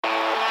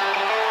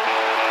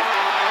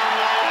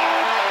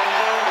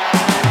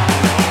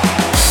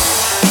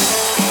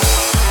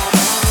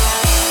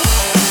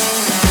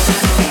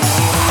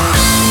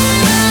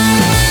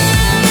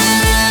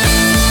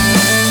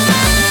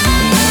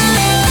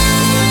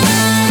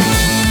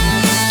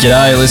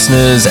G'day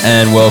listeners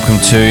and welcome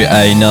to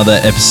another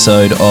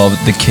episode of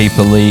the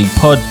Keeper League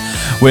Pod.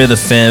 We're the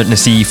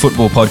fantasy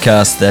football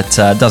podcast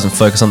that doesn't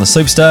focus on the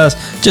superstars,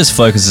 just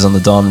focuses on the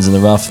diamonds in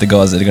the rough, the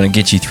guys that are going to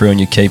get you through in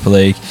your Keeper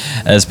League.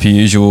 As per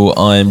usual,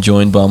 I am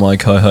joined by my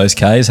co-host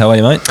Kaes. How are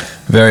you, mate?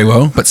 Very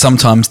well, but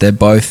sometimes they're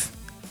both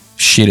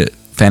shit at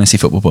fantasy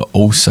football but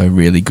also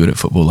really good at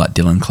football, like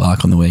Dylan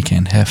Clark on the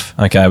weekend. Heff.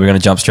 Okay, we're going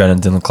to jump straight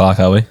into Dylan Clark,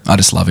 are we? I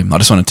just love him. I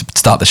just wanted to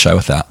start the show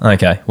with that.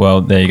 Okay,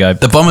 well, there you go.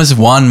 The Bombers have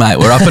won, mate.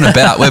 We're up and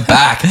about. We're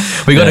back.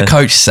 We got a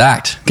coach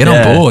sacked. Get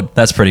on board.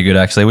 That's pretty good,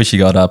 actually. Wish you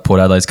got Port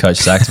Adelaide's coach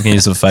sacked. We can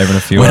use a favour in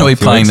a few When are we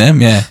playing weeks. them?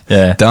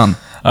 Yeah. Done.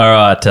 All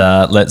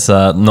right, let's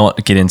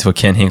not get into a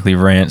Ken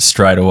Hinkley rant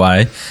straight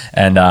away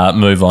and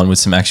move on with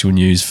some actual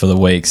news for the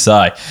week.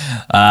 So,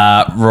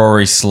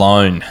 Rory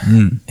Sloane,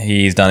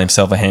 he's done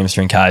himself a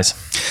hamstring case.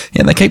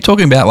 Yeah, they keep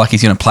talking about like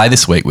he's going to play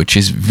this week, which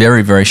is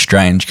very, very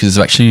strange because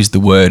they've actually used the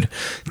word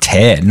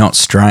tear, not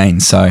strain.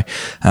 So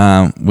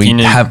we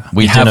have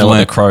learned what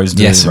the Crows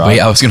do, yes, right?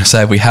 I was going to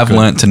say we have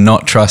learned to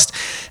not trust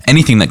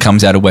anything that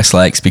comes out of West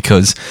Lakes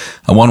because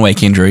a 1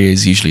 week injury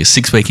is usually a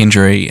 6 week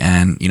injury,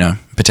 and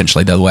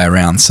potentially the other way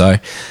around. So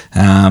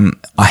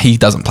he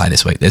doesn't play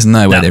this week. There's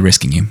no way they're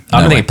risking him.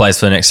 I don't think he plays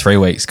for the next 3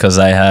 weeks because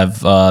they have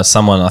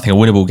someone, I think a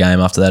winnable game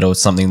after that or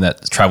something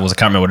that travels. I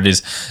can't remember what it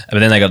is. But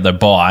then they got their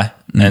bye.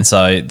 And so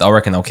I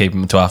reckon they'll keep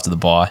him until after the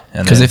bye.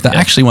 Because if they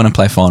actually want to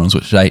play finals,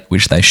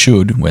 which they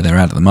should, where they're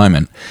at the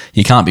moment,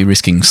 you can't be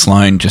risking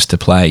Sloane just to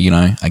play,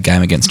 a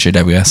game against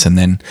GWS and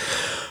then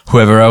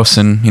whoever else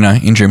and,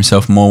 injure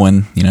himself more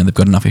when, they've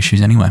got enough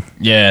issues anyway.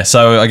 Yeah,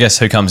 so I guess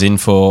who comes in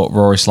for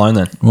Rory Sloane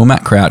then? Well,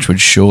 Matt Crouch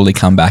would surely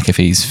come back if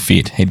he's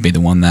fit. He'd be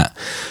the one that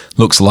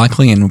looks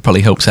likely and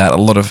probably helps out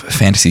a lot of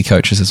fantasy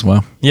coaches as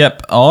well.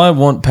 Yep, I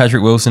want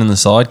Patrick Wilson in the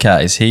side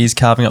case. He's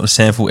carving up the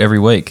sample every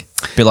week.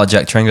 A bit like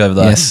Jack Treng over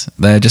there. Yes,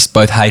 they're just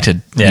both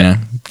hated. Yeah.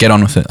 Get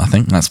on with it, I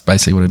think. That's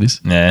basically what it is.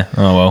 Yeah,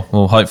 oh well.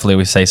 Well, hopefully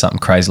we see something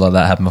crazy like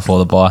that happen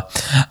before the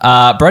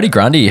bye. Brady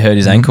Grundy hurt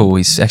his ankle.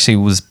 He actually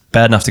was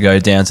bad enough to go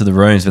down to the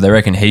rooms, but they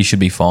reckon he should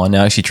be fine.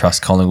 Now, I actually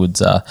trust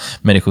Collingwood's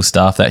medical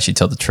staff. They actually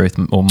tell the truth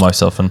or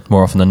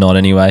more often than not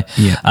anyway.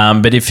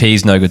 Yeah. But if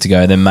he's no good to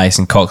go, then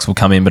Mason Cox will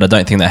come in, but I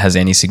don't think that has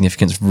any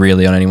significance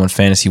really on anyone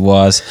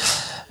fantasy-wise.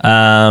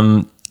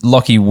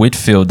 Lockie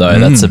Whitfield, though,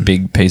 that's a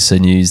big piece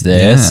of news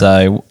there. Yeah.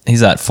 So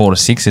he's at 4 to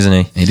 6, isn't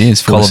he? It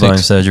is 4 to 6. Collarbone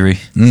surgery.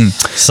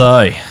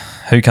 So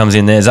who comes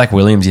in there? Zach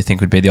Williams, you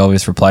think would be the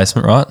obvious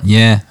replacement, right?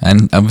 Yeah,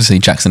 and obviously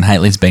Jackson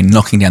Haley's been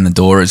knocking down the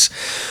door, as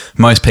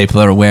most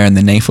people are aware, in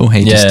the NEFL.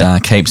 He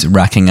just keeps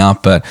racking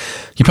up, but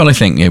you probably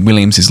think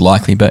Williams is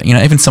likely, but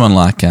even someone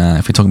like,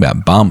 if we're talking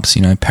about bumps,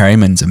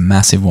 Perryman's a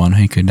massive one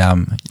who could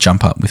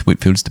jump up with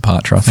Whitfield's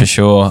departure, I think. For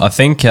sure. I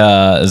think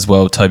as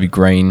well, Toby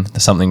Green,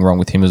 there's something wrong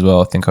with him as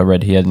well. I think I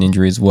read he had an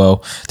injury as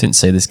well. Didn't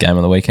see this game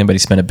on the weekend, but he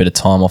spent a bit of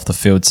time off the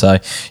field. So,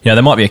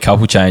 there might be a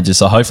couple changes.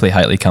 So hopefully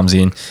Haley comes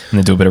in and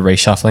they do a bit of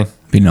reshuffling.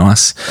 Be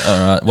nice. All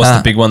right. What's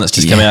the big one that's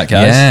just come out,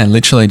 guys? Yeah,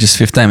 literally just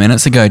 15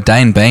 minutes ago.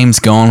 Dane Beam's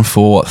gone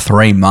for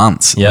 3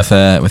 months with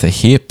a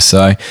hip.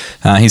 So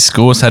his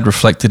scores had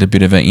reflected a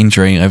bit of an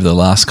injury over the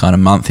last kind of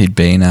month. He'd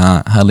been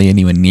hardly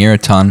anywhere near a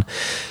ton.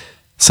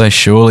 So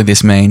surely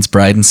this means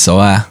Braden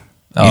Sire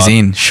is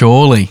in.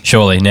 Surely.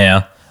 Surely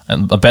now.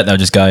 And I bet they'll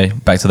just go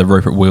back to the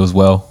Rupert Wheels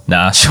well.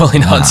 Nah, surely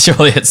not.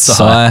 Surely it's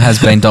Sire has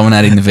been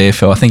dominating the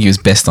VFL. I think he was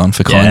best on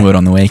for Collingwood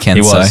on the weekend.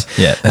 He was.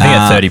 So, I think he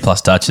had 30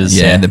 plus touches.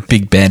 Yeah, the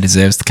big bear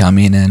deserves to come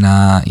in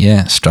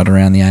and strut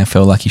around the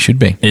AFL like he should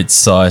be. It's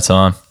Sire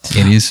time.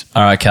 It is.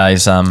 All right,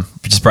 Kaes,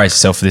 just brace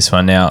yourself for this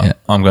one now. Yeah.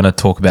 I'm going to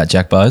talk about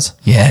Jack Bowes.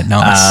 Yeah,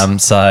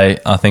 nice. So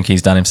I think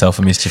he's done himself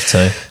a mischief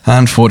too.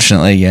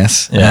 Unfortunately,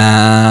 yes.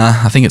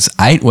 Yeah. I think it's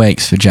 8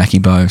 weeks for Jackie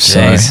Bowes.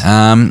 So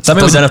some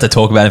people don't have to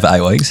talk about it for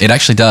 8 weeks. It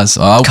actually does.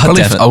 I'll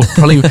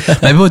probably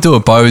maybe we'll do a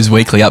Bowes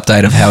weekly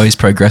update of how he's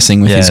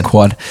progressing with his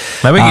quad.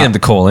 Maybe we can get him to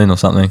call in or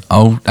something.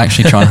 I'll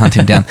actually try and hunt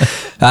him down.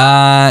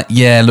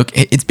 Look,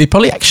 it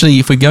probably actually,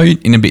 if we go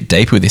in a bit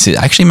deeper with this, it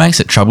actually makes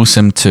it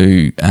troublesome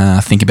to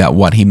think about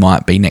what he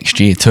might be next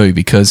year too,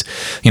 because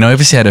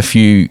obviously had a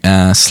few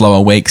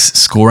slower weeks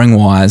scoring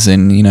wise,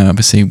 and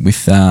obviously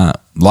with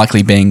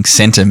likely being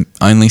centre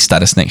only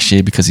status next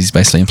year because he's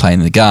basically playing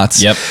in the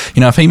guts. Yep.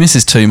 If he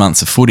misses 2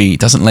 months of footy,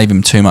 it doesn't leave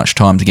him too much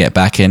time to get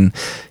back and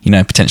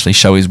potentially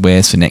show his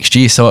wares for next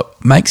year. So it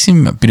makes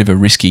him a bit of a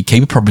risky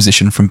keeper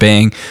proposition from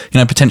being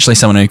potentially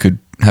someone who could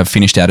have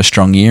finished out a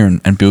strong year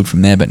and build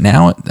from there. But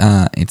now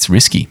it's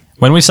risky.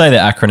 When we say the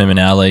acronym in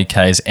our league,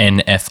 K is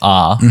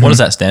NFR, what does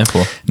that stand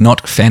for?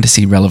 Not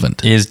fantasy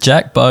relevant. Is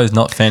Jack Bowes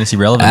not fantasy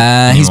relevant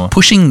anymore? He's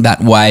pushing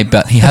that way,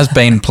 but he has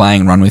been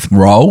playing run with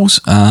roles,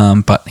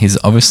 but he's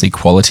obviously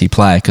quality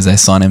player because they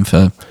signed him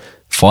for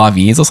 5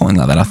 years or something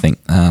like that, I think,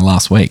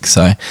 last week.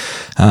 So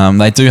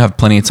they do have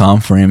plenty of time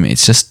for him. It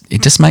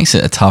just makes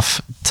it a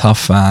tough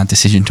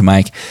decision to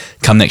make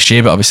come next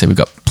year, but obviously we've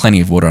got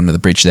plenty of water under the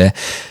bridge there.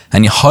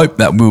 And you hope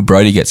that Will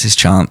Brodie gets his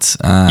chance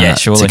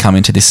to come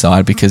into this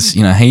side because,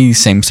 he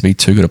seems to be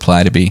too good a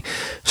player to be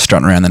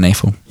strutting around the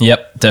NEAFL.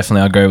 Yep,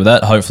 definitely I agree with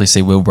that. Hopefully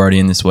see Will Brodie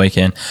in this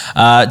weekend.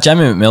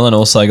 Jamie McMillan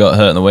also got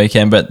hurt in the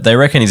weekend, but they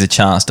reckon he's a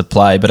chance to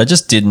play. But I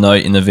just did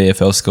note in the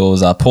VFL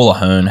scores, Paul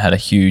Ahern had a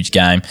huge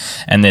game,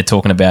 and they're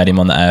talking about him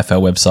on the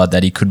AFL website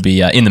that he could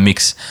be in the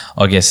mix,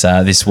 I guess,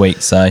 this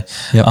week. So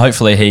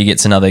hopefully he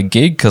gets another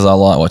gig because I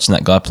like watching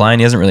that guy playing.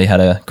 He hasn't really had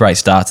a great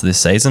start to this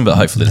season, but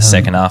hopefully the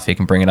second half he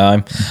can bring it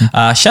home.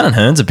 Shannon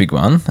Hearn's a big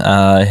one.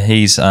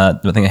 He's, I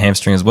think, a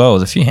hamstring as well.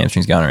 There's a few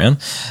hamstrings going around.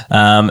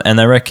 And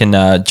they reckon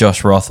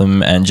Josh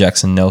Rotham and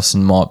Jackson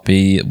Nelson might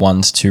be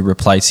ones to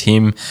replace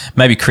him.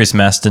 Maybe Chris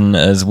Maston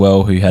as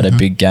well, who had a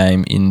big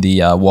game in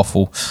the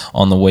waffle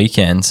on the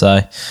weekend.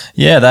 So,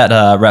 yeah,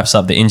 that wraps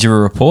up the injury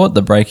report,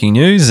 the breaking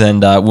news,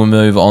 and we'll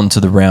move on to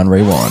the round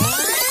rewind.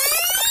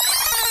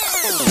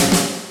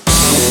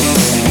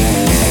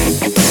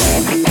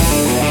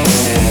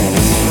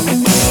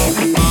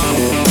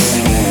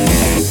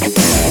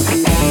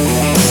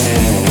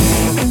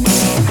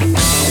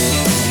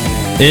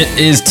 It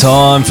is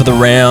time for the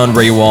round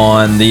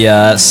rewind,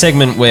 the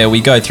segment where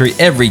we go through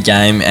every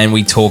game and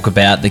we talk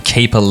about the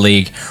Keeper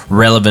League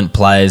relevant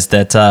players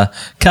that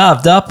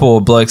carved up or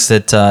blokes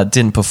that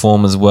didn't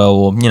perform as well,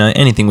 or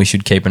anything we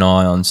should keep an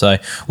eye on. So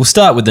we'll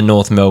start with the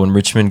North Melbourne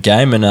Richmond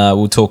game, and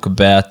we'll talk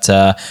about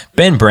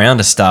Ben Brown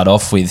to start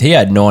off with. He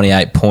had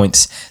 98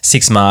 points,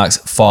 6 marks,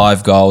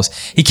 5 goals.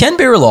 He can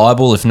be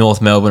reliable if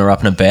North Melbourne are up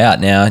and about.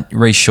 Now,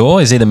 Rhys Shaw,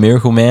 is he the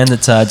miracle man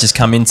that's just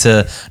come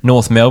into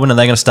North Melbourne? Are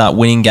they going to start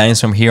winning games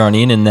from here on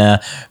in,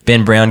 and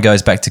Ben Brown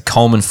goes back to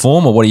Coleman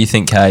form, or what do you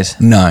think, Kaes?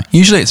 No,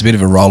 usually it's a bit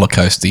of a roller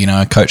coaster.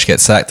 A coach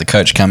gets sacked, the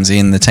coach comes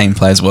in, the team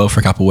plays well for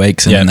a couple of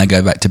weeks, and then they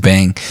go back to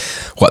being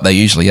what they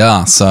usually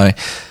are. So,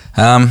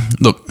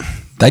 look,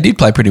 they did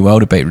play pretty well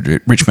to beat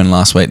Richmond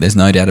last week. There's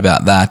no doubt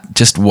about that.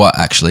 Just what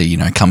actually,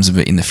 comes of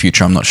it in the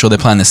future, I'm not sure. They're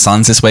playing the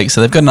Suns this week,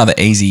 so they've got another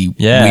easy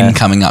win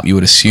coming up, you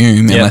would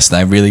assume, unless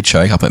they really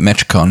choke up at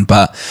Metricon.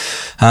 But,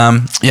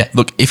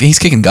 look, if he's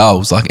kicking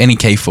goals, like any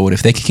key forward,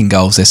 if they're kicking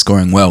goals, they're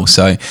scoring well.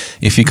 So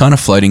if you're kind of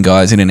floating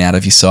guys in and out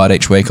of your side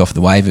each week off the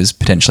waivers,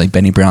 potentially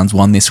Benny Brown's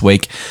won this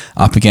week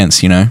up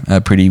against,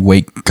 a pretty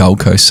weak Gold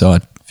Coast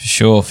side.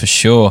 For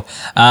sure.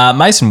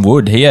 Mason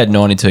Wood, he had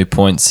 92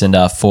 points and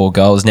 4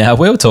 goals. Now,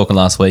 we were talking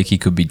last week he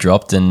could be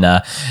dropped, and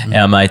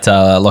our mate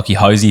Lockie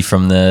Hosey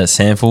from the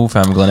Sample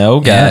from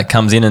Glenelg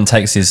comes in and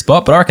takes his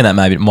spot, but I reckon that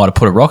maybe might have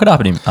put a rocket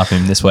up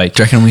him this week.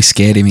 Do you reckon we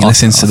scared him? He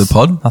listens to the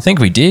pod? I think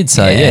we did.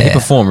 So, he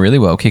performed really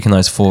well, kicking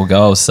those 4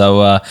 goals.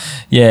 So,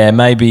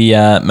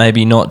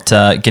 maybe not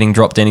getting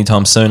dropped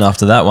anytime soon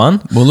after that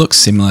one. Well, looks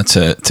similar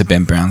to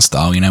Ben Brown's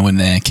style, when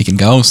they're kicking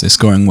goals, they're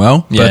scoring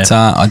well. Yeah. But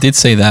I did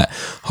see that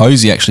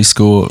Hosey actually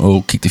scored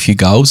or kicked a few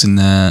goals in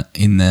the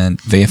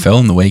VFL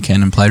on the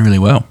weekend and played really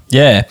well.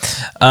 Yeah.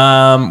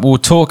 We'll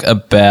talk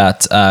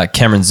about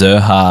Cameron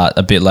Zerha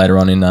a bit later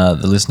on in the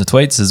listener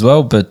tweets as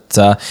well. But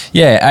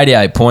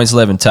 88 points,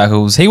 11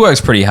 tackles. He works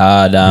pretty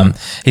hard.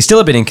 He's still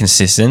a bit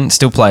inconsistent,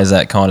 still plays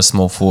that kind of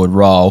small forward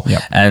role.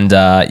 Yep.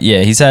 And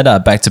he's had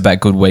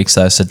back-to-back good weeks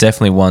though, so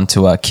definitely one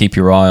to keep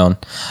your eye on.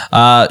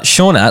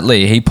 Sean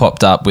Atley, he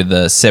popped up with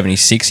a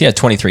 76. He had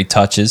 23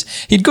 touches.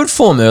 He had good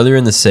form earlier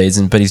in the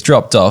season, but he's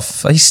dropped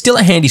off. He's still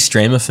a handy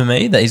streamer for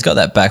me. That he's got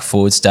that back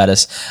forward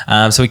status,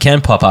 so he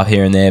can pop up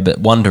here and there, but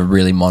one to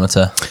really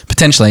monitor.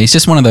 Potentially, he's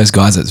just one of those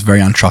guys that's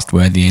very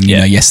untrustworthy. And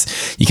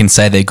yes, you can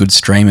say they're good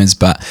streamers,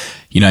 but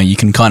you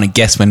can kind of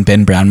guess when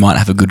Ben Brown might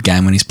have a good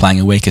game when he's playing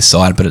a weaker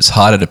side, but it's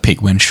harder to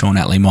pick when Sean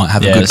Atley might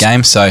have a good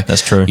game. So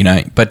that's true.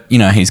 But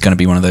he's going to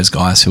be one of those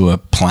guys who are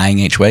playing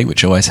each week,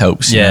 which always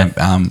helps.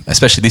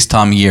 Especially this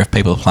time of year, if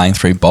people are playing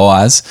through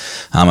buys,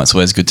 it's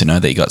always good to know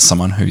that you got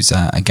someone who's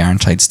a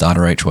guaranteed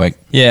starter each week.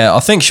 Yeah, I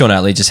think Sean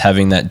Atley just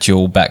having that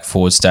dual back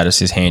forward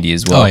status is handy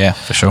as well. Oh yeah,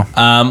 for sure.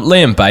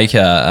 Liam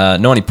Baker,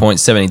 90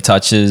 points, 70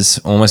 touches,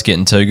 almost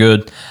getting too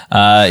good.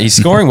 He's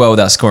scoring well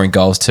without scoring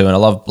goals too, and I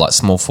love like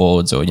small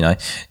forwards or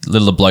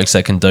little blokes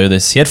that can do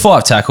this. He had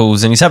 5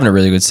 tackles and he's having a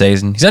really good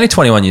season. He's only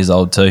 21 years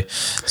old too.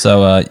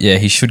 So,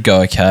 he should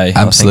go okay.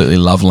 Absolutely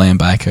love Liam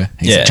Baker.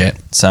 He's a jet.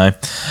 So,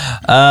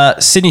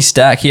 Sydney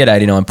Stack, he had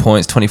 89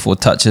 points, 24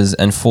 touches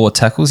and 4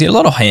 tackles. He had a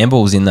lot of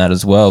handballs in that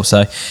as well.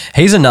 So,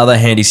 he's another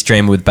handy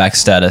streamer with back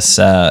status.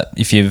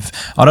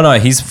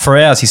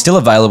 He's still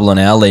available in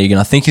our league, and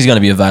I think he's going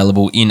to be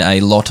available in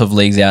a lot of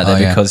leagues out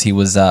there because he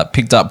was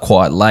picked up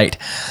quite late.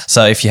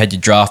 So, if you had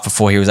your draft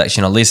before he was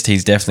actually on a list,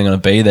 he's definitely going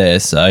to be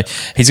there. So,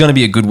 he's going to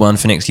be a good one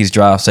for next year's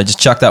draft. So just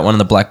chuck that one in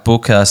the black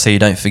book so you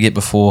don't forget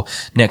before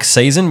next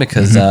season,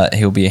 because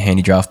he'll be a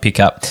handy draft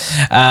pickup.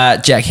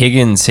 Jack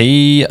Higgins,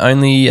 he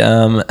only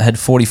had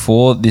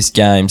 44 this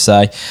game.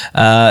 So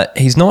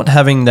he's not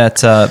having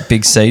that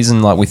big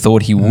season like we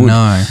thought he would.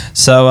 No.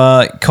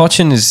 So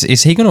Cochin, is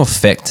he going to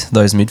affect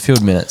those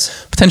midfield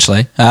minutes?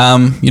 Potentially.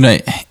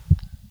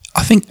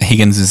 I think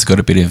Higgins has got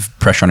a bit of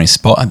pressure on his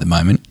spot at the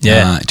moment.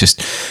 Yeah.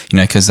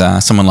 Because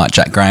someone like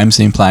Jack Graham's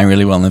been playing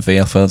really well in the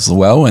VFL as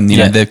well. And, you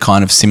know, they're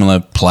kind of similar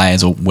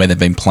players or where they've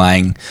been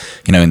playing,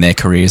 you know, in their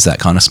careers, that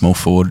kind of small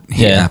forward,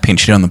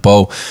 pinch hit on the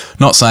ball.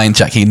 Not saying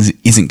Jack Higgins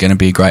isn't going to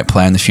be a great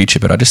player in the future,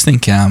 but I just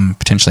think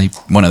potentially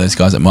one of those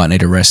guys that might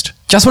need a rest.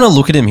 Just when I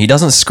look at him, he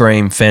doesn't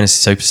scream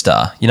fantasy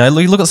superstar. You know,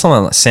 you look at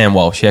someone like Sam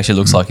Walsh. He actually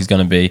looks like he's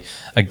going to be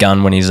a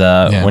gun when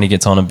when he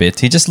gets on a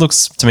bit. He just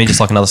looks to me just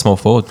like another small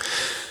forward.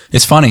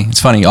 It's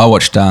funny. I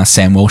watched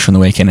Sam Walsh on the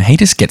weekend, and he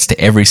just gets to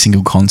every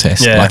single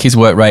contest. Yeah. Like, his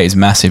work rate is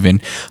massive,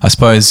 and I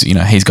suppose, you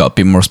know, he's got a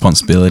bit more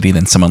responsibility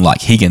than someone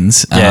like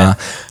Higgins. Yeah.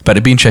 But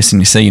it'd be interesting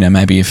to see, you know,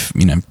 maybe if,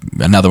 you know,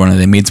 another one of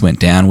their mids went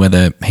down,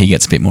 whether he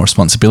gets a bit more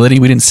responsibility.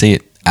 We didn't see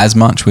it as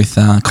much with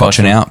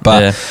Cochin out,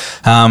 but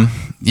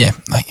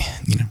like,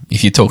 you know,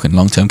 if you're talking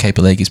long-term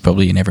keeper league, he's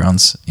probably in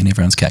everyone's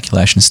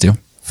calculations still.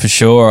 For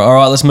sure. All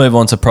right, let's move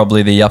on to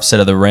probably the upset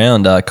of the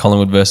round,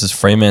 Collingwood versus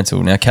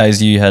Fremantle. Now,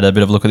 Kaes, you had a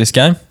bit of a look at this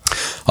game?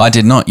 I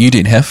did not. You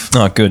did, Heff.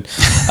 Oh, good.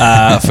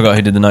 I forgot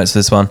who did the notes for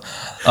this one.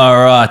 All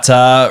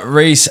right,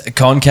 Reece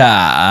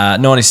Concar,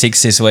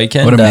 96 this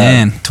weekend. What a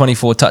man.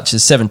 24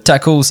 touches, 7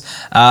 tackles.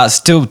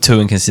 Still too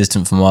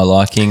inconsistent for my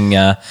liking.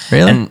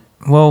 Really?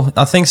 Well,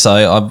 I think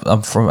so.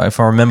 If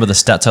I remember the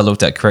stats I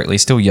looked at correctly,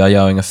 still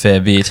yo-yoing a fair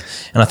bit.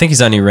 And I think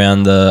he's only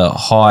around the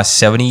high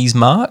 70s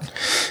mark,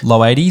 low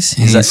 80s.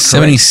 He's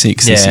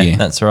 76 this year. Yeah,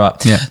 that's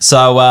right. Yeah.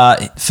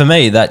 So, for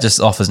me, that just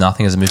offers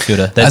nothing as a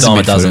midfielder. That's all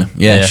it doesn't.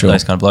 Yeah, sure.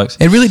 Those kind of blokes.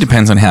 It really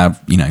depends on how,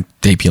 you know,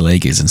 deep your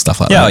league is and stuff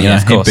like that. You know,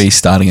 of course. He'd be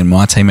starting in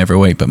my team every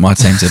week, but my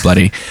team's a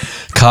bloody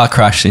car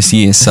crash this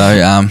year.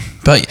 So,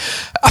 but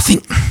I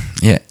think,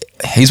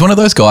 he's one of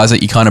those guys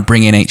that you kind of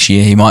bring in each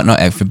year. He might not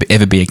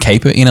ever be a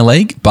keeper in a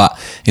league, but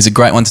he's a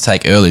great one to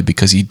take early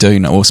because you do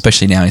know, or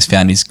especially now he's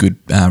found his good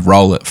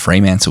role at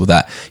Fremantle,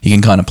 that you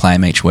can kind of play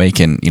him each week,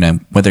 and, you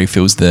know, whether he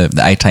fills the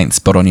 18th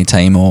spot on your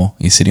team or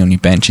he's sitting on your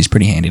bench, he's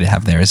pretty handy to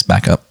have there as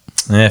backup.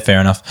 Yeah, fair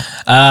enough.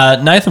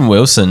 Nathan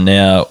Wilson,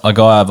 now a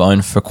guy I've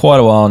owned for quite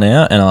a while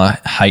now, and I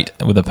hate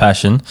with a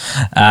passion.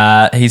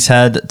 He's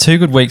had 2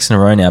 good weeks in a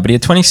row now, but he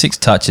had 26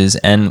 touches,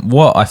 and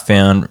what I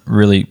found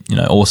really, you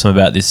know, awesome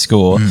about this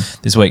score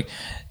this week,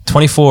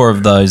 24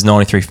 of those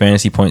 93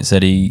 fantasy points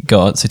that he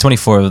got, so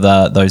 24 of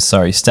those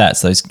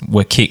stats, those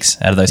were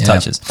kicks out of those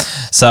touches.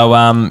 So,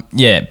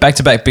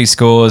 back-to-back big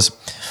scores.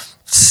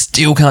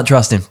 Still can't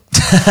trust him.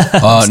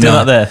 Still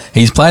not there.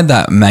 He's played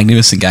that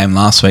magnificent game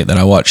last week that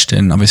I watched,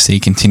 and obviously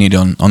he continued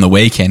on the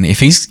weekend.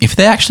 If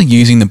they're actually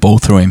using the ball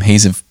through him,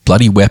 he's a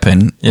bloody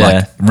weapon,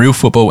 like real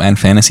football and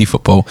fantasy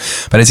football.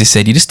 But as you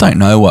said, you just don't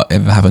know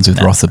whatever happens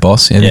with Roth the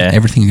boss.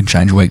 Everything can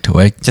change week to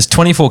week. Just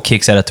 24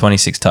 kicks out of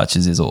 26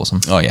 touches is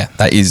awesome. Oh yeah,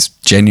 that is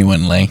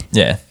genuinely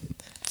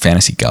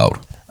fantasy gold.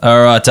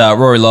 All right,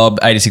 Rory Lobb,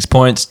 86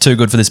 points. Too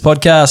good for this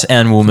podcast,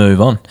 and we'll move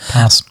on.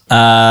 Pass.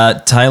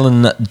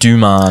 Talon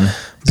Duman.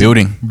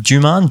 Building.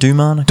 Duman?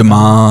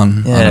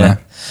 Yeah. I don't know.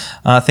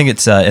 I think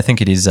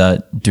it is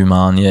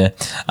Duman, yeah.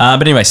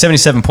 But anyway,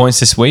 77 points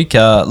this week.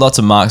 Lots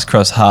of marks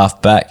across half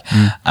back.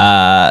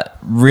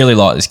 Really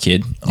like this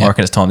kid. I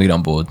reckon it's time to get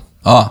on board.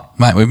 Oh,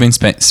 mate, we've been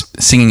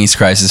singing his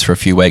praises for a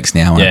few weeks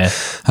now.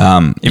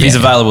 If he's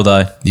available,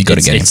 though, you got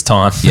to get him. It's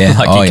time. Yeah.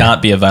 He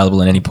can't be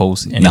available in any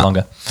pools any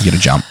longer. You got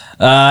to jump.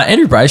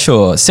 Andrew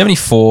Brayshaw,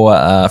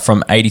 74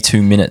 from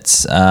 82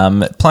 minutes,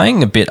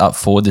 playing a bit up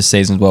forward this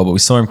season as well, but we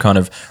saw him kind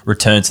of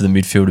return to the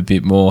midfield a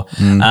bit more.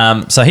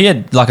 So he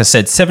had, like I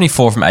said,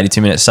 74 from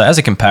 82 minutes. So as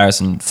a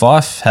comparison,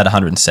 Fife had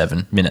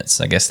 107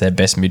 minutes, I guess their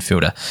best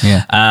midfielder.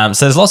 Yeah.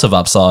 So there's lots of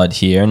upside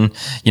here. And,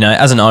 you know,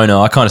 as an owner,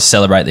 I kind of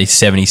celebrate these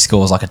 70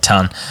 scores like a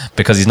ton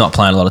because he's not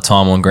playing a lot of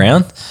time on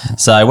ground.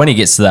 So when he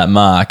gets to that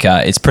mark,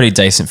 it's pretty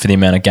decent for the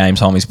amount of game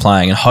time he's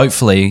playing. And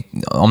hopefully,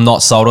 I'm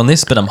not sold on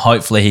this, but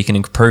hopefully he can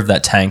improve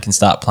that tank and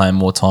start playing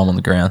more time on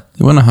the ground.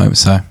 You want to hope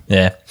so.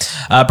 Yeah.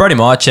 Brody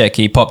Myercheck,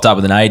 he popped up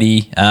with an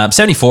 80,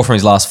 74 from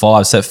his last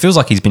 5, so it feels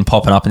like he's been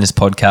popping up in this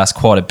podcast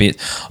quite a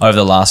bit over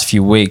the last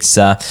few weeks.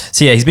 So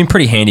yeah, he's been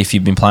pretty handy if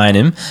you've been playing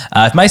him.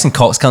 If Mason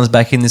Cox comes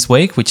back in this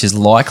week, which is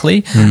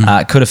likely,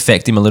 could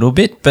affect him a little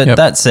bit, but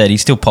that said, he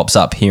still pops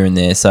up here and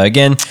there. So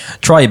again,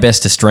 try your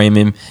best to stream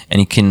him and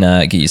he can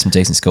get you some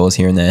decent scores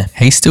here and there.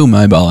 He's still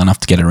mobile enough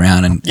to get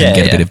around and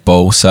get a bit of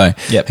ball, so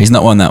he's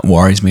not one that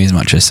worries me as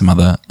much as some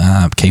other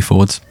key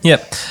forwards.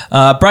 Yep.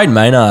 Braden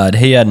Maynard,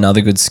 he had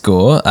another good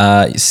score,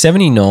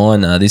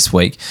 79 this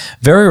week.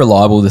 Very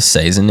reliable this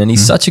season, and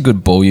he's such a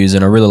good ball user,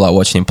 and I really like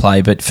watching him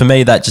play. But for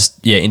me, that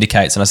just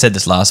indicates, and I said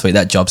this last week,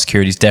 that job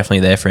security is definitely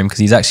there for him because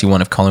he's actually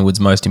one of Collingwood's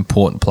most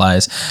important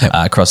players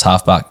across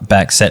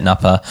half-back, setting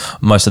up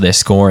most of their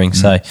scoring.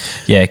 So,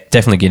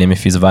 definitely get him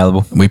if he's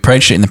available. We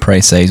preached it in the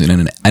pre-season,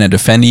 and a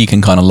defender you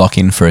can kind of lock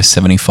in for a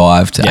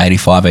 75 to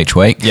 85 each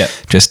week.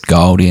 Just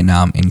gold in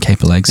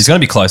keeper leagues. He's going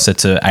to be closer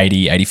to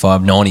 80,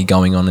 85, 90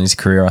 going on in his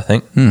career, I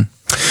think.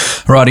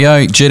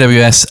 Rightio,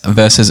 GWS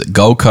versus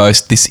Gold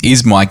Coast. This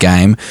is my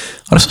game.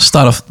 I just want to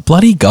start off.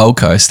 Bloody Gold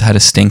Coast had a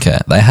stinker.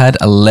 They had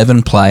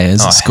 11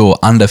 players score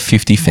under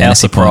 50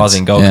 fantasy points. How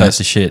surprising. Gold Coast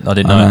is shit. I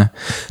didn't know.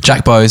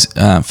 Jack Bowes,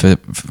 for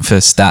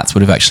stats,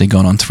 would have actually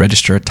gone on to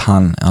register a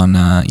ton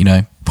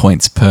on,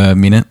 points per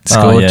minute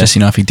scored. Just,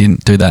 if he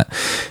didn't do that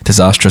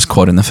disastrous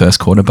quad in the first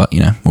quarter. But,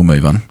 we'll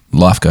move on.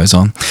 Life goes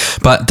on.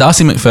 But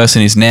Darcy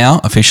McPherson is now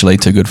officially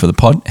too good for the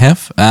pod,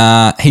 Heff.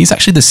 He's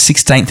actually the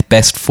 16th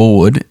best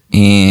forward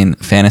in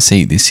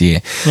fantasy this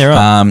year.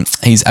 Yeah, right.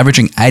 He's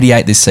averaging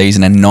 88 this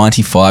season and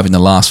 95 in the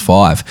last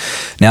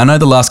 5. Now, I know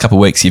the last couple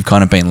of weeks you've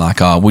kind of been like,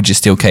 would you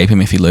still keep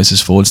him if he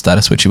loses forward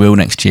status, which he will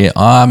next year?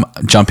 I'm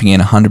jumping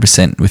in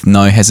 100% with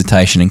no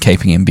hesitation and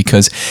keeping him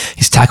because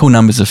his tackle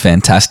numbers are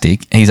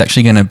fantastic. He's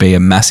actually going to be a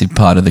massive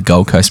part of the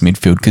Gold Coast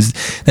midfield because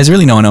there's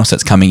really no one else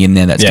that's coming in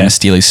there that's going to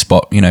steal his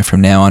spot,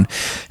 from now on.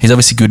 He's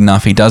obviously good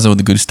enough. He does all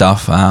the good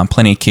stuff,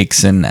 plenty of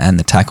kicks and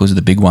the tackles are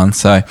the big ones.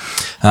 So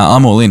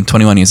I'm all in,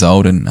 21 years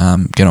old and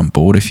get on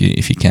board if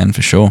you can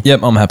for sure.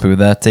 Yep, I'm happy with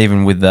that,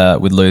 even with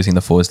losing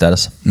the forward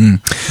status.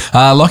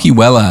 Lockie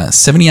Weller,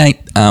 78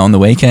 on the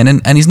weekend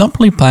and he's not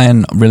really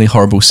playing a really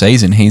horrible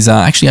season. He's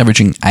actually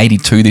averaging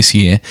 82 this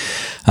year.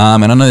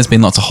 And I know there's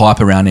been lots of hype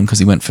around him because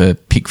he went for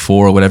pick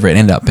 4 or whatever it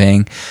ended up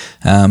being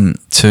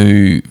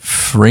to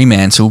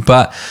Fremantle.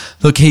 But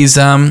look, he's...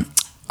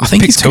 I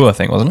think pick 2, I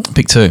think, wasn't it?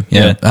 Pick 2,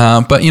 yeah.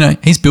 But,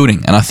 he's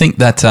building. And I think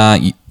that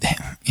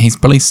he's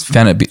probably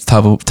found it a bit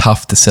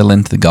tough to settle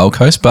into the Gold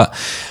Coast. But,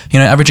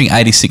 averaging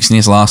 86 in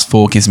his last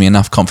 4 gives me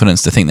enough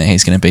confidence to think that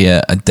he's going to be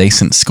a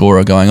decent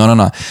scorer going on.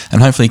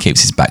 And hopefully he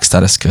keeps his back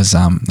status because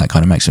that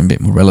kind of makes him a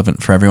bit more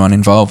relevant for everyone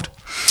involved.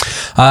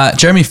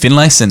 Jeremy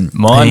Finlayson,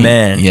 my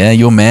man. Yeah,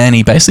 your man.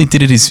 He basically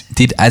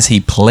did as he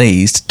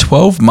pleased.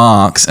 12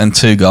 marks and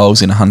 2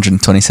 goals in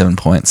 127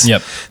 points.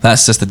 Yep.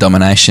 That's just the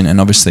domination and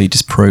obviously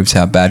just proves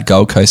how bad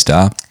Gold Coast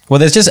are. Well,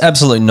 there's just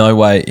absolutely no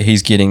way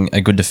he's getting a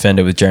good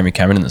defender with Jeremy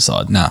Cameron in the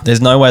side. No. There's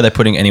no way they're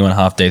putting anyone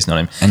half decent on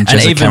him. And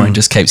Jesse Cameron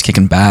just keeps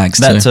kicking bags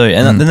that too.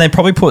 And then they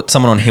probably put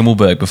someone on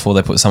Himmelberg before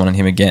they put someone on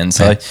him again.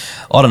 So,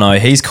 I don't know.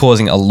 He's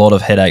causing a lot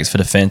of headaches for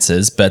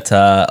defences, but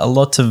a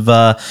lot of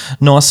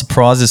nice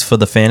surprises for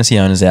the fantasy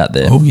owners out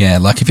there. Oh, yeah.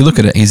 Like, if you look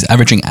at it, he's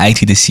averaging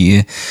 80 this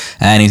year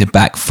and he's a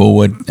back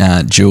forward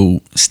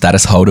dual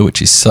status holder,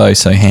 which is so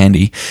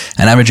handy,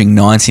 and averaging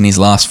 90 in his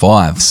last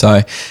 5.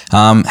 So,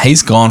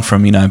 he's gone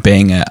from,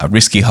 being a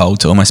risky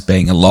hold to almost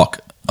being a lock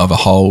of a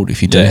hold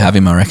if you do have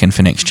him, I reckon,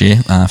 for next year,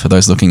 for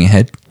those looking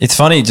ahead. It's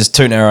funny, just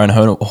tooting our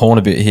own horn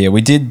a bit here. We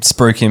did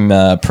spruik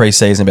him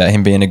pre-season about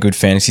him being a good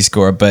fantasy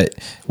scorer, but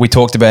we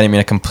talked about him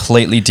in a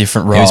completely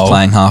different role. He was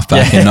playing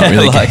halfback and not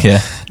really...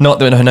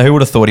 Who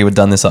would have thought he would have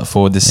done this up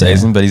forward this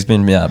season, but he's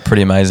been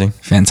pretty amazing.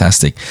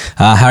 Fantastic.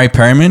 Harry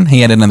Perryman, he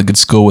had another good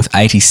score with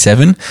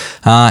 87.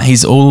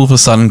 He's all of a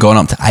sudden gone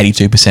up to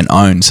 82%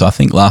 owned, so I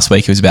think last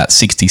week he was about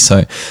 60,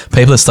 so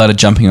people have started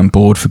jumping on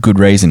board for good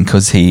reason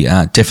because he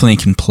definitely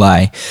can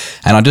play.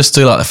 And I just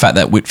do like the fact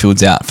that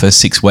Whitfield's out for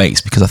 6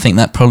 weeks because I think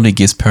that probably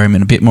gives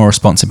Perryman a bit more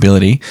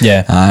responsibility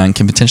and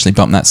can potentially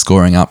bump that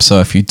scoring up.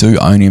 So if you do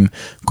own him,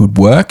 good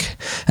work.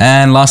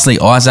 And lastly,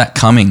 Isaac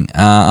Cumming,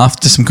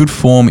 after some good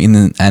form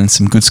and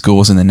some good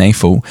scores in the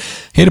NEFL,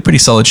 he had a pretty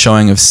solid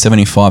showing of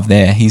 75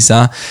 there. He's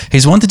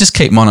one to just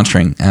keep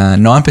monitoring.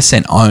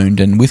 9% owned,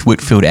 and with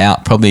Whitfield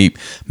out, probably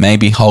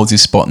maybe holds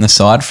his spot in the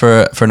side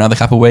for another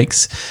couple of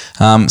weeks.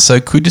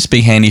 So could just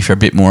be handy for a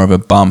bit more of a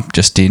bump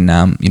just in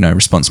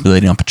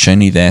responsibility and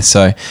opportunity there.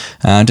 So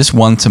just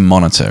one to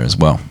monitor as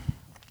well.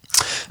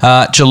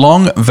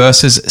 Geelong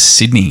versus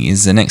Sydney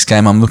is the next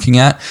game I'm looking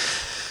at.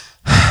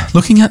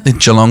 Looking at the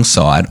Geelong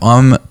side,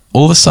 I'm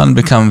all of a sudden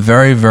become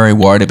very, very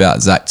worried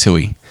about Zach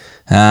Tui.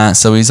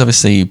 So he's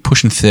obviously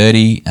pushing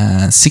 30,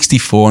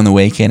 64 on the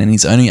weekend, and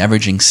he's only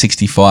averaging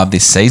 65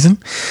 this season.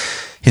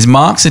 His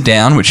marks are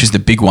down, which is the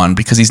big one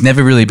because he's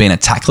never really been a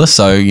tackler.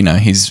 So,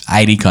 his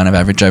 80 kind of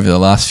average over the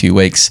last few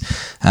weeks,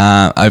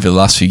 over the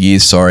last few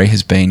years,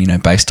 has been,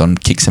 based on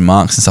kicks and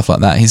marks and stuff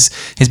like that. His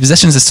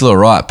possessions are still all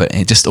right, but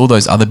just all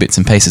those other bits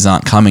and pieces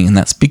aren't coming. And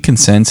that's a big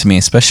concern to me,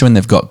 especially when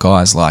they've got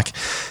guys like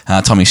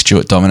Tommy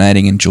Stewart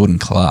dominating and Jordan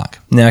Clark.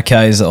 Now,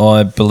 Kaes,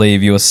 I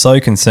believe you were so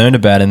concerned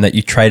about him that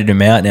you traded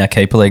him out in our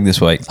keeper league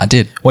this week. I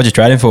did. What'd you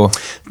trade him for?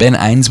 Ben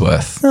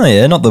Ainsworth. Oh,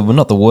 yeah, not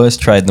the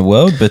worst trade in the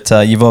world, but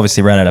you've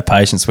obviously run out of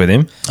patience with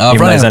him. I've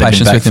run out of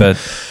patience with him for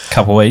a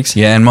couple of weeks.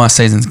 Yeah, and my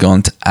season's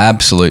gone to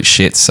absolute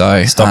shit.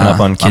 So stocking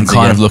up on kids I'm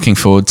kind of looking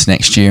forward to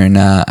next year. And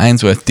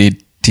Ainsworth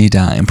did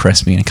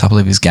impress me in a couple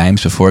of his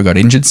games before he got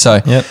injured. So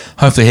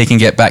hopefully he can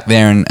get back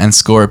there and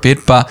score a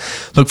bit. But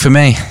look, for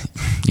me,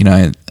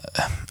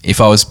 if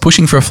I was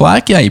pushing for a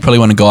flag, yeah, you probably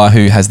want a guy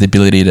who has the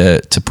ability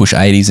to push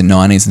 80s and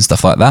 90s and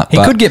stuff like that. He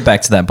could get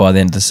back to that by the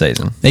end of the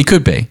season. He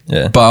could be.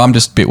 Yeah. But I'm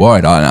just a bit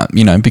worried,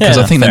 because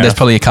I think that there's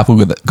probably a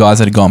couple of guys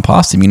that have gone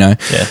past him,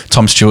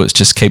 Tom Stewart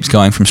just keeps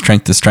going from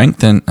strength to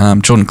strength, and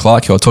Jordan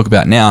Clark, who I'll talk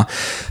about now,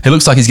 he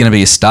looks like he's going to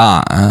be a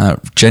star,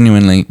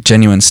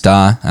 genuine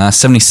star,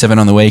 77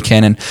 on the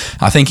weekend, and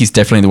I think he's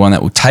definitely the one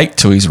that will take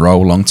Tui's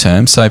role long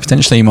term, so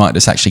potentially he might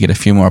just actually get a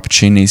few more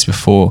opportunities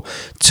before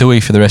Tui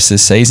for the rest of the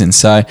season.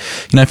 So,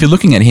 if you're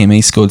looking at him,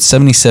 he scored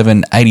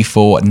 77,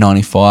 84,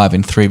 95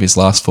 in 3 of his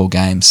last 4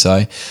 games.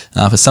 So,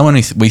 for someone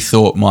who we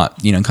thought might,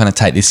 kind of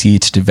take this year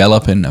to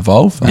develop and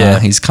evolve,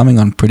 he's coming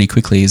on pretty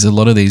quickly, as a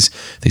lot of these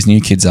new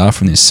kids are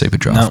from this super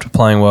draft. No,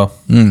 playing well.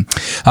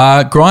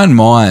 Brian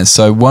Myers,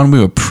 so one we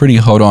were pretty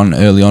hot on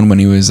early on when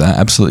he was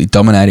absolutely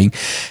dominating.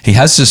 He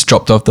has just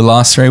dropped off the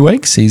last 3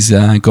 weeks. He's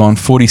gone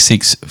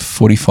 46,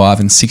 45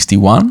 and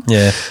 61.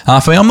 Yeah.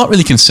 For me, I'm not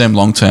really concerned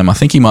long term. I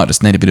think he might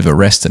just need a bit of a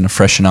rest and a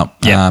freshen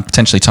up.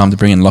 Potentially time to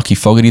bring in Lockie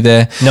Fogarty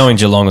there. Knowing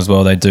Geelong as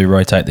well, they do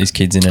rotate these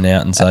kids in and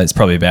out, and so it's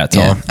probably about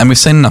time. Yeah. And we've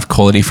seen enough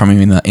quality from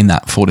him in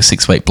that 4 to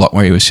 6 week block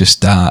where he was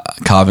just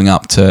carving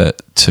up to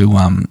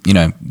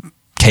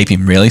keep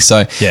him really.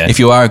 So if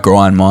you are a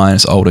Brian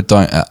Myers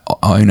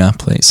owner,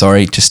 please,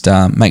 just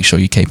make sure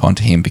you keep on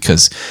to him,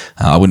 because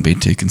I wouldn't be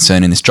too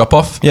concerned in this drop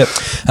off.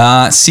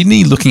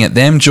 Sydney, looking at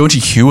them, Georgie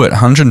Hewitt,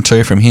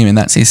 102 from him, and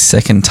that's his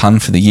 2nd ton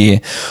for the year.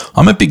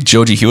 I'm a big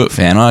Georgie Hewitt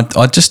fan.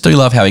 I just do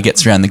love how he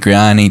gets around the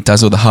ground. He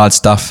does all the hard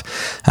stuff.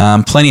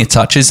 Plenty of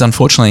touches.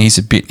 Unfortunately, he's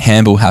a bit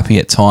handball happy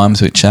at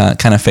times, which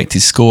can affect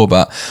his score,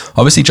 but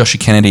obviously Joshua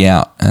Kennedy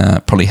out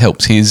probably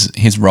helps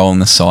his role on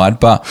the side.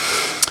 But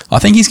I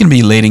think he's going to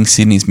be leading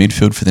Sydney's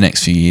midfield for the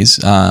next few years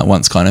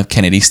once kind of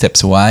Kennedy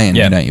steps away, and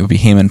it'll be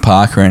him and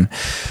Parker and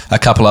a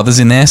couple others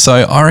in there. So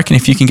I reckon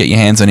if you can get your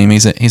hands on him,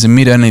 he's a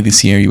mid only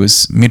this year. He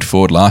was mid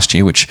forward last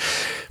year, which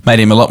made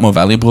him a lot more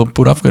valuable.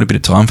 But I've got a bit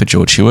of time for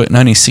George Hewitt, and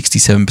only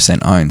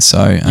 67% owned.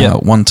 So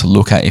one to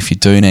look at if you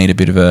do need a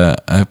bit of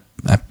a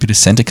bit of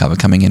centre cover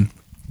coming in.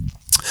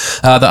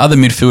 The other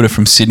midfielder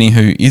from Sydney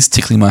who is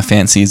tickling my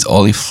fancy is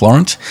Ollie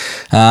Florent.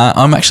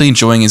 I'm actually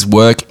enjoying his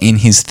work in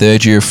his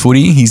 3rd year of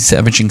footy. He's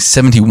averaging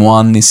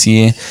 71 this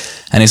year,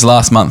 and his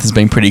last month has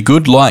been pretty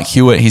good. Like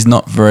Hewitt, he's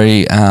not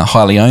very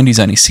highly owned. He's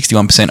only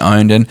 61%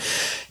 owned, and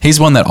he's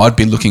one that I'd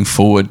be looking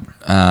forward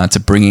to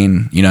bring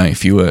in,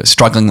 if you were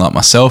struggling like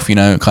myself,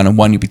 kind of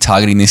one you'd be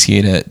targeting this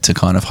year to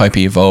kind of hope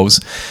he evolves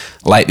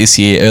late this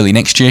year, early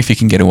next year, if you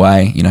can get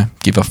away,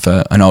 give off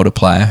an older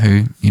player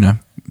who,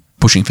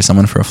 pushing for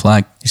someone for a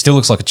flag. He still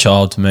looks like a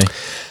child to me.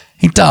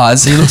 He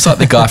does. He looks like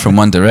the guy from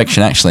One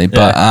Direction, actually.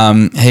 But I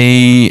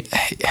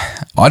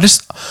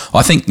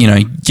think,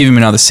 give him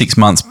another 6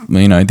 months,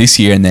 this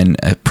year, and then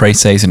a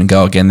pre-season and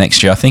go again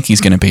next year. I think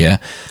he's going to be a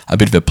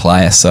bit of a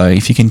player. So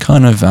if you can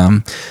kind of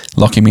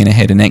lock him in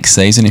ahead of next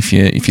season, if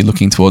you're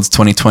looking towards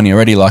 2020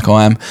 already, like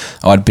I am,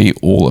 I'd be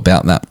all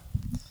about that.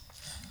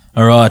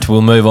 All right,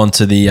 we'll move on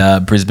to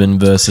the Brisbane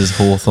versus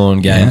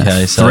Hawthorn game,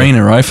 Kaes. 3 in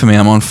a row for me.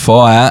 I'm on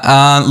fire.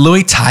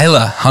 Louis Taylor,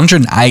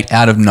 108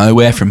 out of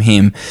nowhere from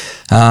him.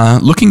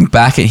 Looking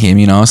back at him,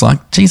 I was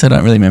like, geez, I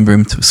don't really remember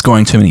him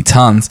scoring too many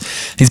tons.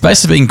 He's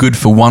basically been good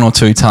for 1 or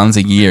 2 tons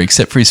a year,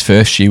 except for his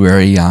first year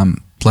where he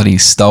bloody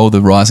stole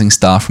the Rising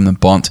Star from the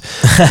Bont.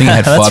 I think he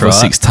had 5 or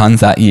 6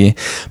 tons that year.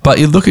 But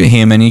you look at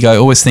him and you go,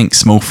 always think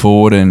small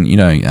forward and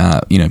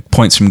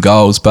points from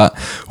goals. But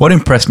what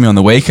impressed me on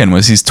the weekend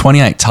was his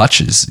 28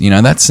 touches.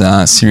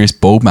 That's serious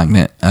ball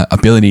magnet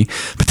ability.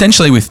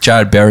 Potentially with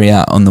Jared Berry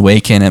out on the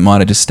weekend, it might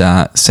have just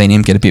seen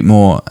him get a bit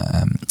more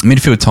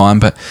midfield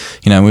time. But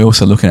we're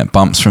also looking at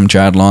bumps from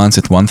Jared Lyons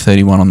with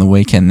 131 on the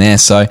weekend there.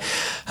 So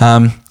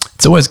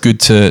it's always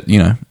good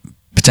to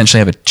potentially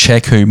have a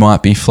check who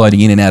might be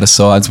floating in and out of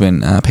sides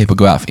when people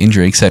go out for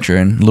injury,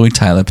 etc. And Louis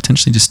Taylor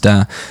potentially just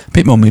a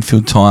bit more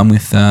midfield time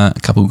with a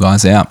couple of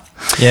guys out.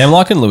 Yeah, I'm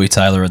liking Louis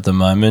Taylor at the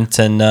moment,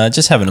 and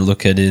just having a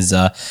look at his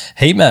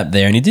heat map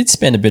there, and he did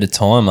spend a bit of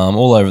time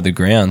all over the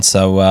ground.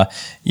 So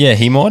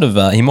he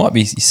might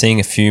be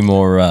seeing a few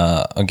more,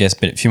 a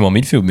few more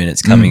midfield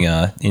minutes coming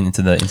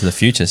into the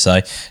future.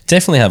 So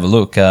definitely have a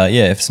look.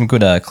 Some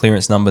good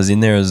clearance numbers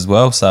in there as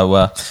well.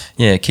 So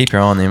keep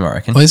your eye on him, I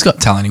reckon. Well, he's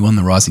got talent. He won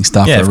the Rising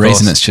Star for a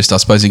reason. It's just, I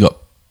suppose, he got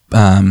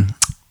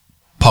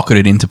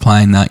pocketed into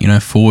playing that,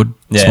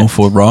 small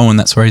forward role, and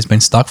that's where he's been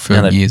stuck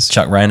for years.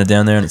 Chuck Rayner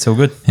down there, and it's all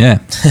good. Yeah,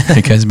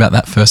 who cares about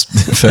that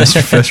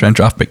first round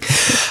draft pick?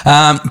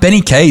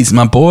 Benny Kaes,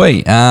 my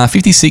boy,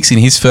 56 in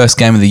his first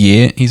game of the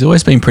year. He's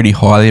always been pretty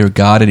highly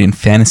regarded in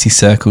fantasy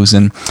circles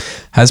and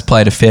has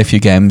played a fair few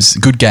games,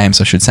 good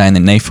games, I should say, in the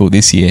NEFL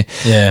this year.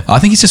 Yeah, I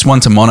think he's just one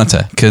to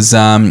monitor because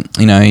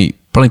he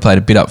probably played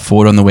a bit up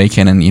forward on the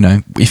weekend, and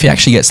if he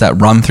actually gets that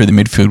run through the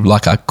midfield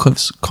like I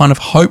kind of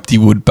hoped he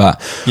would,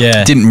 but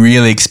didn't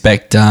really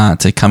expect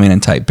to come in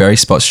and take Berry's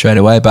spot straight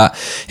away. But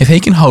if he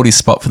can hold his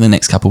spot for the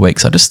next couple of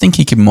weeks, I just think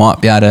he might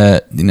be able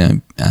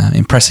to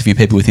impress a few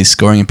people with his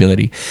scoring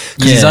ability,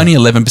 because he's only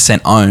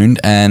 11%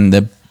 owned, and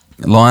the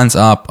Lions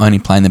are only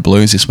playing the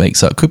Blues this week,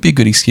 so it could be a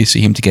good excuse for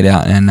him to get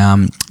out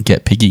and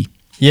get piggy.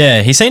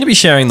 Yeah, he seemed to be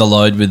sharing the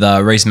load with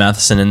Reece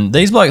Matheson, and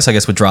these blokes, I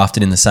guess, were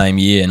drafted in the same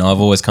year, and I've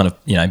always kind of,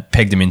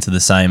 pegged them into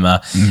the same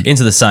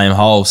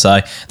hole.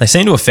 So they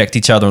seem to affect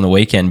each other on the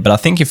weekend. But I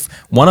think if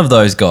one of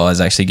those guys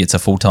actually gets a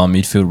full-time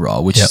midfield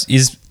role, which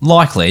is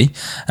likely,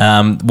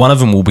 one of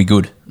them will be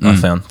good, I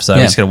found. So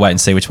we just got to wait and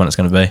see which one it's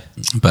going to be.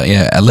 But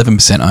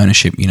 11%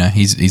 ownership,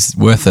 he's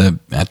worth a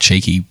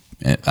cheeky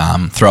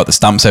throw at the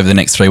stumps over the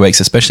next 3 weeks,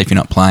 especially if you're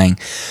not playing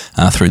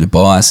through the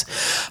buys.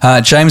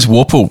 James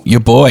Worpel, your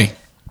boy,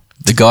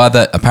 the guy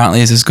that apparently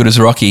is as good as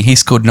Rocky. He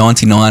scored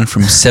 99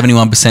 from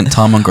 71%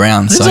 time on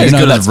ground. So as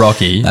good as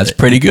Rocky. That's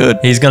pretty good.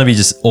 He's going to be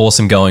just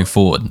awesome going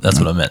forward. That's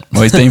what I meant.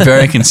 Well, he's been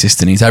very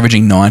consistent. He's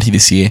averaging 90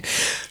 this year.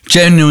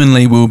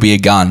 Genuinely will be a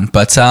gun.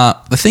 But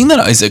the thing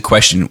that is a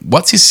question,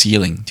 what's his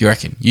ceiling, do you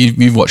reckon?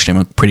 You've watched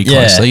him pretty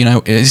closely. Yeah.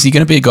 Is he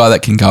going to be a guy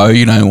that can go,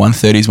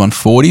 130s,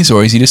 140s,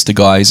 or is he just a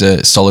guy who's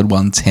a solid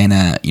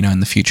 110, in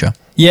the future?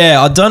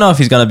 Yeah, I don't know if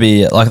he's going to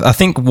be I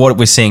think what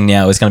we're seeing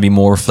now is going to be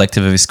more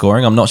reflective of his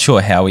scoring. I'm not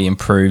sure how he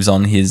improves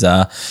on his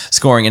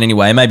scoring in any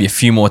way. Maybe a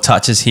few more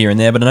touches here and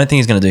there, but I don't think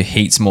he's going to do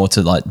heaps more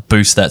to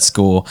boost that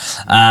score.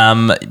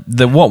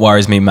 What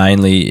worries me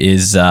mainly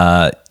is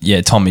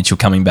Tom Mitchell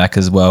coming back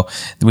as well.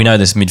 We know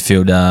this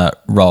midfield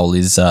role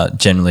is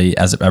generally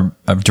as a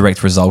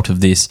direct result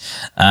of this.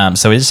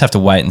 So we just have to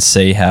wait and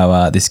see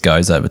how this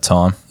goes over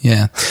time.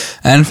 Yeah,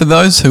 and for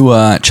those who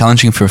are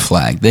challenging for a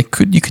flag,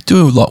 you could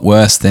do a lot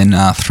worse than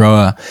throw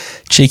a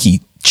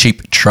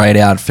cheap trade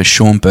out for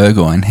Sean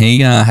Burgoyne. He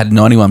had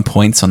 91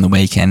 points on the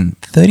weekend,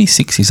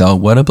 36 years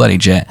old. What a bloody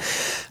jet.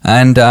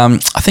 And I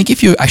think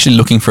if you're actually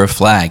looking for a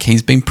flag,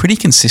 he's been pretty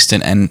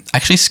consistent and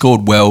actually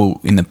scored well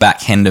in the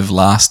back end of in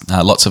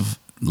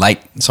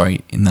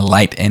the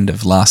late end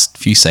of last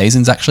few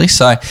seasons, actually.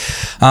 So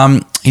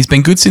he's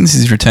been good since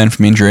his return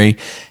from injury.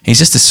 He's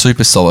just a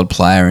super solid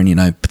player, and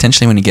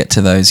potentially when you get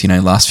to those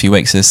last few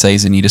weeks of the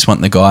season, you just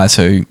want the guys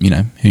who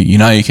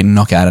you can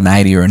knock out an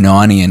 80 or a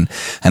 90 and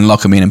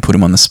lock them in and put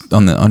him on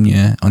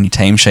your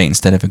team sheet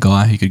instead of a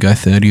guy who could go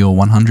 30 or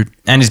 100.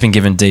 And he's been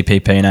given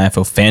DPP in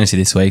AFL Fantasy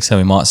this week, so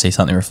we might see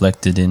something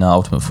reflected in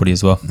Ultimate Footy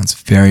as well. That's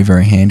very,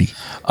 very handy.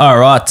 All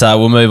right,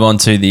 we'll move on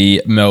to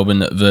the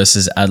Melbourne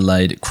versus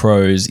Adelaide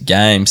Crows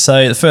game.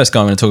 So the first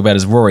guy I'm going to talk about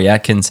is Rory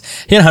Atkins.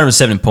 He had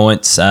 107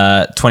 points,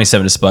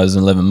 27 disposals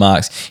and 11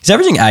 marks. He's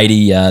averaging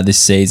 80 this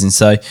season.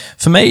 So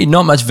for me,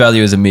 not much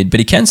value as a mid, but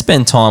he can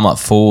spend time up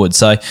forward.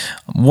 So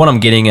what I'm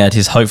getting at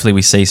is hopefully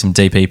we see some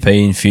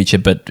DPP in future,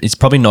 but it's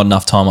probably not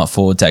enough time up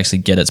forward to actually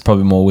get it. It's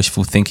probably more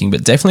wishful thinking,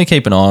 but definitely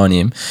keep an eye on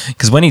him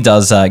because when he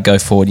does go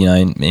forward,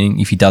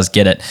 if he does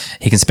get it,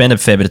 he can spend a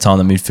fair bit of time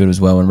in the midfield as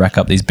well and rack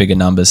up these bigger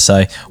numbers.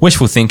 So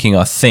wishful thinking,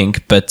 I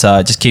think, but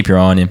just keep your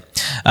eye on him.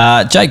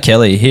 Jake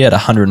Kelly, he had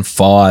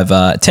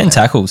 105, 10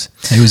 tackles.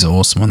 He was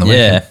awesome on the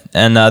weekend.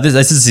 Yeah, and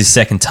this is his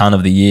second ton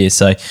of the year.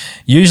 So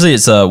usually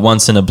it's a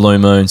once in a blue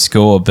moon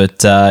score,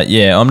 but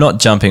I'm not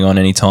jumping on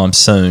anytime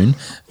soon.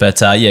 But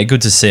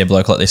good to see a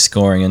bloke like this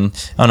scoring, and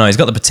I know he's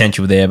got the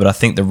potential there, but I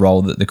think the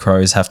role that the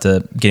Crows have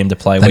to get him to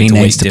play week to week he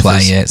needs to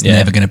play. Yeah, it's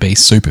never going to be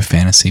super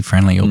fantasy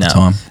friendly all the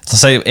time.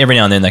 So every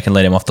now and then they can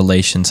let him off the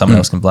leash, and someone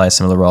else can play a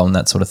similar role and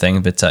that sort of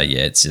thing. But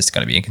it's just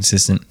going to be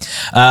inconsistent.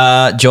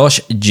 Josh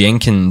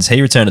Jenkins,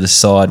 he returned to the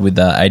side with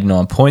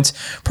 89 points.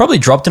 Probably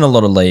dropped in a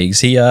lot of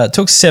leagues. He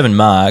took 7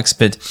 marks,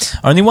 but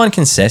only one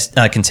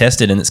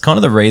contested, and it's kind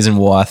of the reason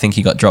why I think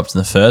he got dropped in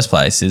the first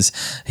place. Is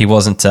he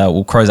wasn't?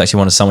 Crows actually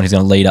wanted someone who's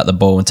going to lead up the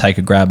ball and take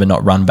a grab and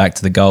not run back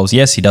to the goals.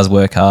 Yes, he does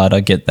work hard. I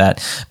get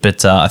that.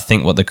 But I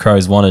think what the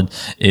Crows wanted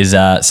is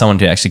someone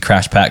to actually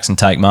crash packs and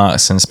take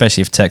marks, and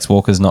especially if Tex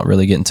Walker's not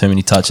really getting too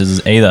many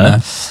touches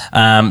either.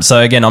 No.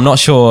 So again, I'm not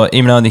sure,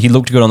 even though he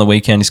looked good on the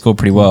weekend, he scored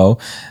pretty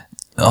well.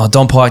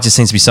 Don Pike just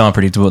seems to be so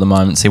unpredictable at the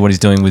moment. See what he's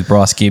doing with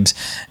Bryce Gibbs.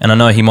 And I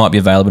know he might be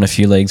available in a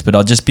few leagues, but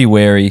I'll just be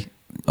wary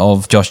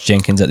of Josh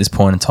Jenkins at this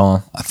point in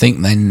time. I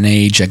think they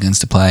need Jenkins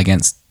to play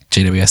against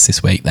GWS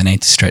this week. They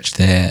need to stretch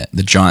the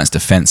Giants'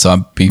 defence, so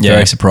I'd be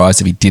very surprised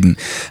if he didn't.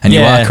 And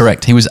you are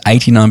correct. He was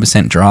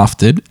 89%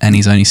 drafted, and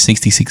he's only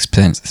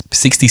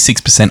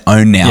 66%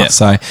 owned now.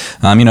 So,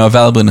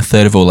 available in a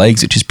third of all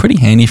leagues, which is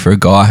pretty handy for a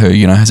guy who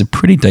has a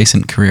pretty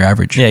decent career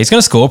average. Yeah, he's going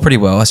to score pretty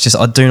well. It's just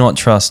I do not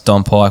trust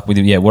Don Pike with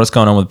what's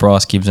going on with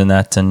Bryce Gibbs and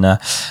that, and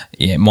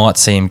might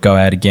see him go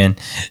out again.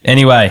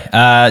 Anyway,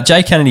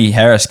 Jay Kennedy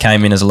Harris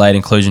came in as a late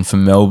inclusion for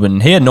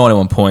Melbourne. He had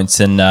 91 points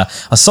and a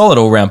solid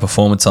all-round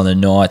performance on the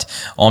night.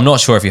 I'm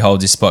not sure if he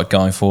holds his spot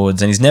going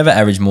forwards, and he's never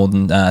averaged more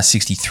than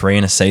 63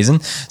 in a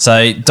season.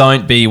 So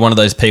don't be one of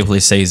those people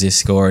who sees this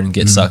score and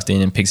gets sucked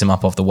in and picks him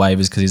up off the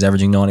waivers because he's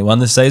averaging 91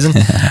 this season.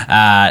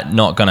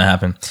 Not going to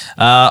happen.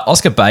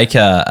 Oscar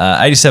Baker,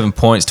 87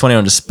 points,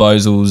 21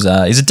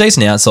 disposals. He's a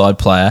decent outside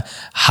player.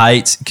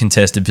 Hates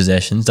contested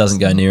possessions. Doesn't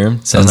go near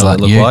him. Sounds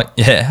like what it look like.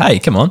 Yeah, hey,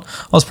 come on.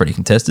 I was pretty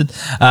contested.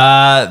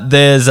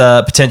 There's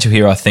potential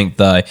here, I think,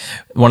 though.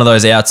 One of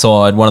those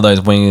outside, one of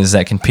those wingers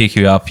that can pick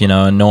you up,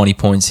 90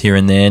 points here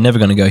and there. Never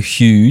going to go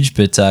huge,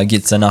 but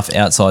gets enough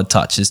outside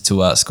touches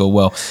to score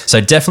well.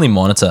 So definitely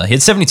monitor. He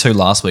had 72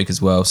 last week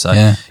as well, so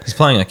he's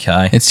playing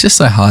okay. It's just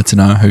so hard to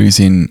know who's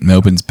in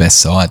Melbourne's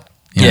best side.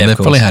 They've of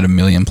course. probably had a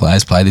million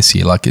players play this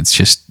year. Like, it's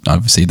just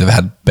obviously they've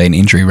been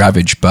injury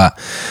ravaged, but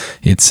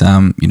it's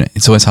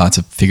it's always hard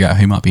to figure out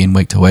who might be in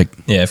week to week.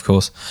 Yeah, of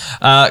course.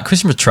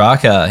 Christian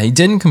Petrarca, he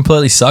didn't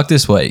completely suck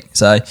this week.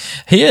 So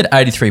he had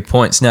 83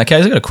 points. Now,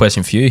 Kaes, I've got a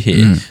question for you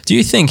here. Do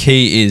you think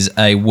he is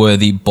a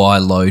worthy buy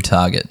low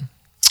target?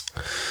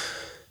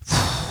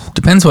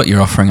 Depends what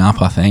you're offering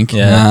up, I think.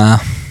 Yeah.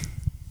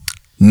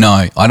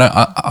 No, I don't.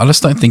 I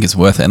just don't think it's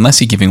worth it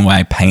unless you're giving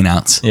away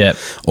peanuts. Yeah.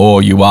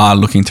 Or you are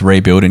looking to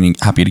rebuild and you're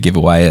happy to give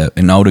away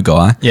an older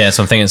guy. Yeah,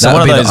 so I'm thinking That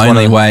would be the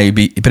only way.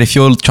 But if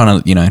you're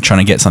trying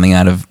to get something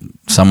out of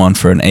someone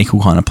for an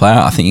equal kind of player,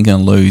 I think you're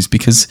going to lose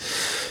because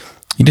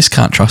you just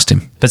can't trust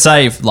him. But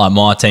say, like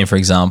my team, for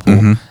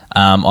example,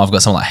 I've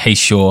got someone like Heath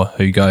Shaw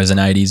who goes an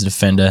 80s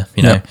defender.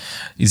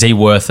 Is he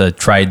worth a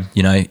trade,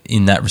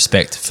 in that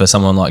respect for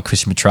someone like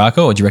Christian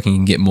Petrarca, or do you reckon you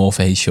can get more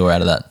for Heath Shaw out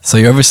of that? So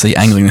you're obviously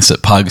angling this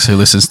at Pugs who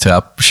listens to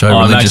our show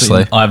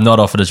religiously. I have not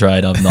offered a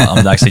trade.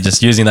 I'm actually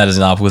just using that as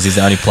an example because he's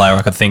the only player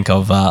I could think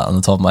of on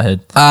the top of my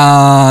head.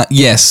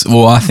 Yes.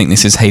 Well, I think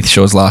this is Heath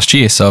Shaw's last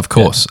year, so of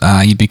course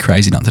you'd be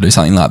crazy not to do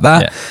something like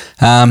that.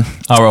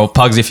 Yeah.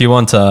 Pugs, if you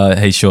want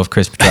Heath Shaw of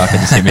Christian Petrarca,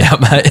 just hit me up,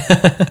 mate.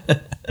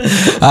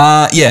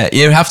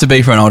 It'd have to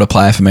be for an older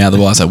player for me.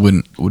 Otherwise, I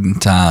wouldn't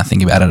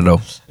think about it at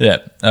all. Yeah.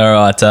 All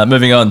right.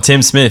 Moving on.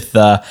 Tim Smith.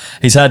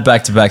 He's had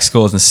back-to-back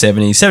scores in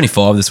the 70s,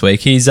 75 this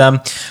week. He's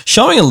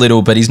showing a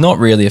little, but he's not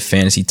really a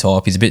fantasy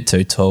type. He's a bit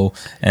too tall,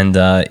 and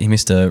he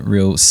missed a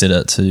real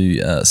sitter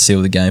to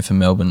seal the game for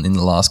Melbourne in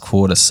the last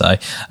quarter. So,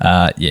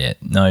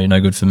 no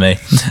good for me.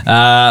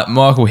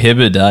 Michael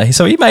Hibbard.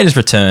 So he made his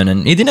return,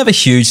 and he didn't have a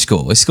huge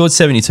score. He scored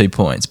 72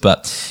 points,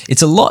 but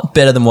it's a lot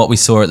better than what we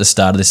saw at the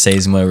start of the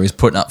season where he was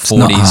putting up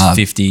 40s,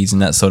 50s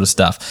and that sort of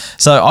stuff.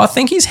 So I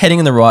think he's heading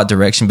in the right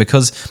direction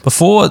because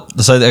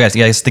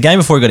the game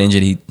before he got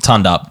injured, he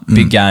turned up,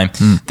 big game.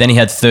 Then he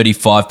had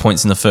 35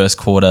 points in the first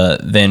quarter,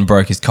 then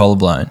broke his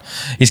collarbone.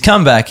 He's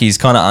come back, he's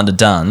kind of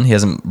underdone. He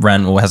hasn't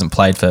ran or hasn't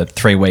played for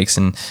 3 weeks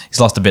and he's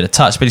lost a bit of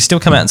touch, but he's still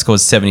come out and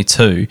scored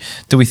 72.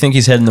 Do we think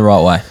he's heading the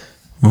right way?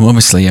 Well,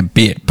 obviously a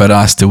bit, but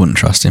I still wouldn't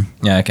trust him.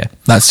 Yeah, okay.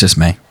 That's just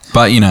me.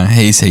 But,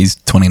 he's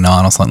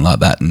 29 or something like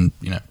that and,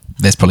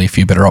 there's probably a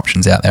few better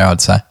options out there,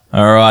 I'd say.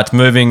 All right,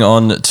 moving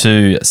on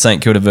to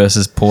St Kilda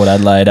versus Port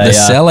Adelaide. The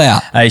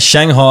sellout. A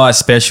Shanghai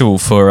special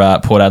for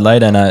Port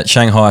Adelaide and a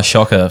Shanghai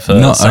shocker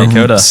for St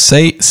Kilda.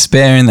 Seat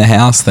spare in the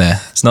house there.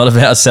 It's not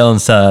about selling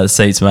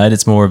seats, mate.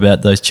 It's more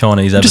about those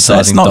Chinese advertising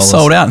it's not dollars.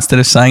 Sold out instead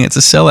of saying it's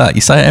a sellout.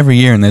 You say it every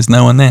year and there's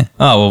no one there.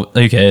 Oh, well,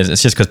 who cares?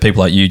 It's just because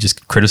people like you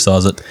just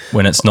criticise it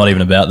when it's not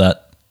even about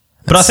that.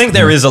 But I think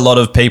there is a lot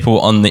of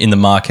people in the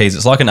marquees.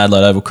 It's like an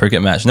Adelaide Oval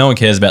cricket match. No one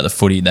cares about the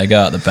footy. They go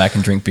out the back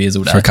and drink beers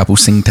all day. For a couple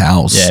sing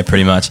towels. Yeah,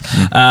 pretty much.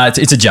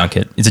 It's a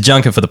junket. It's a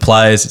junket for the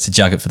players. It's a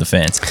junket for the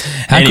fans.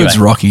 How good's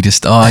Rocky?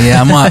 Just,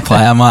 I might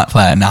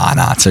play.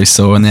 Nah, too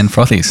sore. And then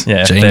frothies.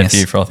 Yeah, genius. fair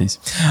few frothies.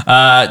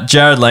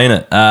 Jared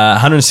Leonard,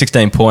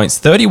 116 points,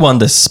 31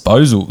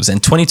 disposals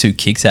and 22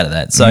 kicks out of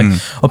that. So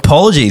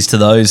apologies to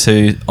those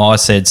who I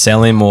said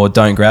sell him or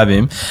don't grab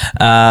him.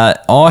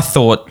 I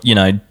thought,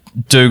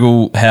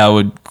 Dougal,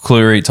 Howard,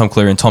 Tom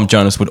Cleary and Tom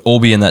Jonas would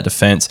all be in that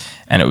defence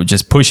and it would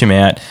just push him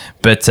out.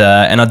 But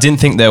and I didn't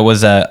think there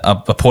was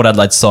a Port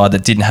Adelaide side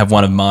that didn't have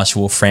one of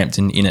Marshall or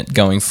Frampton in it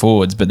going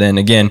forwards. But then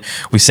again,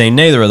 we've seen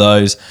neither of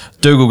those.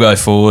 Dougal go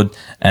forward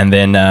and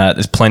then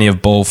there's plenty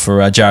of ball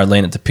for Jared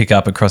Leonard to pick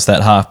up across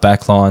that half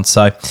back line.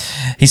 So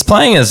he's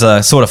playing as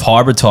a sort of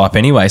hybrid type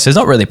anyway. So he's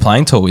not really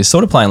playing tall. He's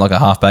sort of playing like a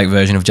half-back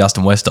version of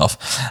Justin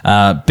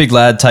Westhoff. Big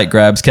lad, take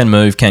grabs, can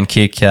move, can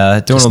kick,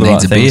 doing just all the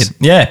right things.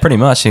 Beard. Yeah, pretty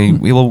much.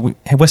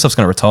 Westhoff's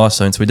going to retire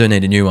soon, so we do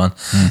need a new one.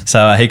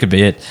 So he could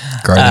be it.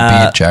 Grow the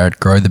beard, Jared.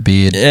 Grow the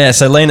beard. Yeah,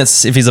 so Leonard,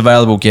 if he's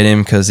available, get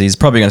him because he's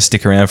probably going to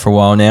stick around for a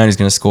while now and he's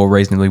going to score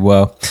reasonably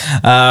well.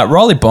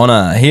 Riley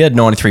Bonner, he had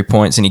 93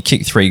 points and he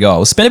kicked 3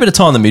 goals. Spent a bit of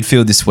time in the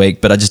midfield this week,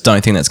 but I just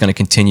don't think that's going to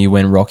continue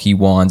when Rocky,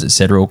 Wines,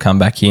 etc. will come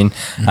back in.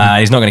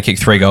 He's not going to kick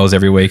 3 goals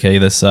every week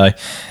either. So,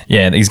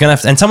 yeah, he's going to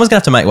have to, and someone's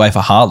going to have to make way for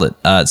Hartlett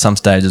at some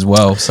stage as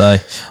well. So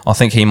I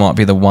think he might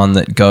be the one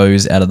that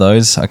goes out of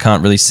those. I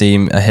can't really see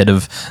him ahead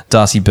of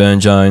Darcy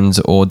Burn-Jones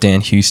or Dan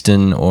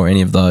Houston or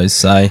any of those.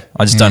 So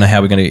I just don't know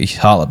how we're going to get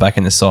Hartlett back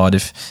in the side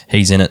if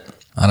he's in it.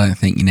 I don't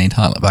think you need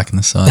Hartlett back in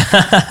the side.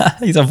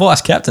 He's a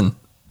vice captain.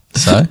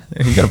 So?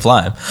 You've got to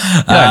play him.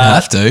 You don't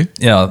have to.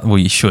 Yeah, well,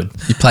 you should.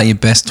 You play your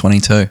best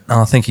 22.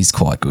 I think he's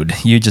quite good.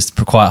 You're just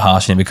quite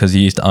harsh on him because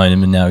you used to own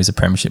him and now he's a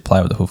premiership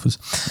player with the Hoofers.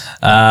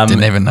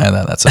 Didn't even know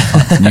that. That's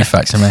a new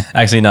fact to me.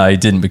 Actually, no, he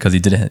didn't because he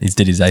did his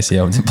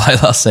ACL and didn't play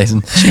last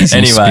season. Jeez,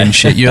 anyway.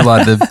 Shit. You're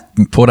like the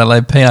Port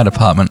Adelaide PR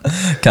department.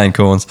 Kane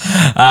Corns.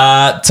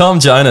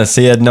 Tom Jonas,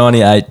 he had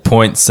 98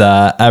 points,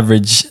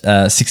 average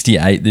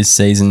 68 this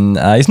season.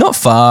 He's not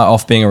far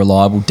off being a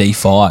reliable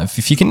D5.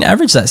 If you can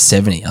average that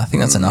 70, I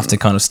think that's enough to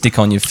kind of stick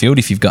on your field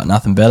if you've got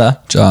nothing better.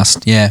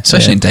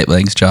 Especially in deep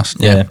leagues,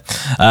 Xavier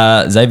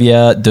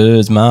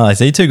Dersma, is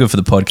he too good for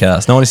the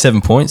podcast?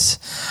 97 points.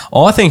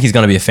 I think he's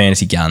going to be a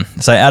fantasy gun.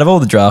 So out of all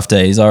the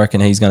draftees, I reckon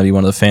he's going to be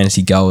one of the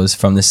fantasy goers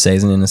from this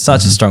season in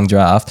such a strong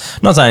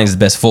draft. Not saying he's the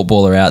best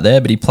footballer out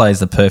there, but he plays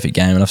the perfect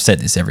game, and I've said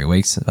this every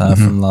week from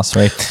the last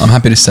 3. I'm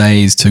happy to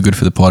say he's too good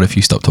for the pod if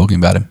you stop talking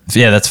about him.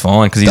 Yeah, that's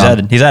fine, because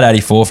he's had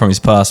 84 from his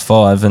past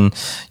 5, and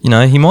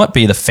he might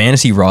be the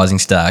fantasy rising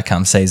star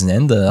come season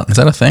end. Is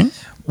that a thing?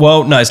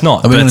 Well, no, it's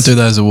not. Are we going to do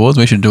those awards?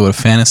 We should do a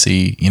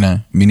fantasy,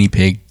 mini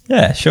pig.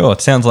 Yeah, sure.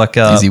 It sounds like...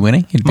 is he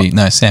winning?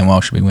 Sam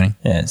Walsh should be winning.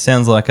 Yeah, it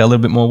sounds like a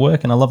little bit more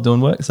work, and I love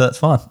doing work, so that's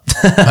fine.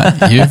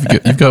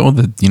 You've got all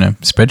the,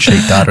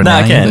 spreadsheet data now.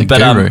 No, I can. You're the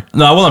guru.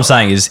 No, what I'm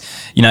saying is,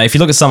 if you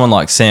look at someone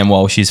like Sam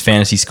Walsh, his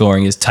fantasy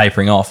scoring is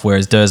tapering off,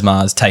 whereas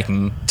Dersmar's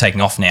taking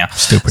off now.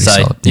 Still pretty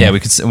solid. Yeah,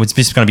 it's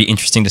just going to be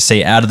interesting to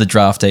see out of the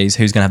draftees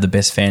who's going to have the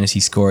best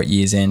fantasy score at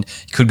year's end.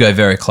 It could go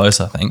very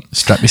close, I think.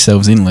 Strap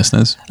yourselves in,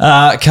 listeners.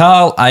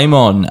 Carl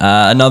Amon,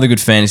 another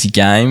good fantasy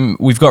game.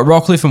 We've got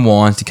Rockcliffe and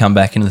Wine to come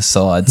back into the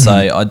side, so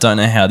I don't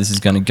know how this is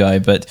going to go,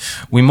 but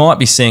we might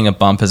be seeing a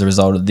bump as a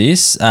result of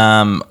this.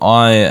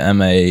 I am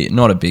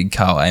not a big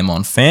Carl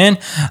Amon fan,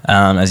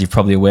 as you're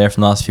probably aware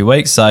from the last few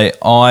weeks, so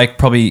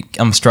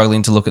I'm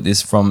struggling to look at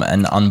this from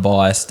an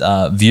unbiased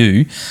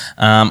view.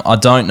 I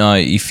don't know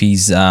if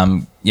he's...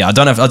 I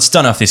just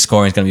don't know if this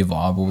scoring is going to be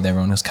viable with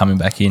everyone else coming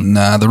back in.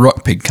 Nah, the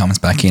Rock Pig comes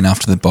back in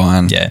after the bye,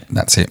 and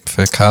that's it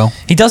for Carl.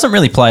 He doesn't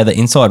really play the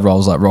inside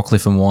roles like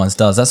Rockcliffe and Wines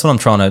does. That's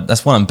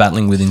what I'm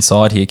battling with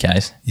inside here,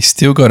 Kaes. You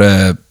still got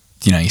to...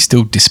 he's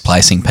still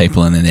displacing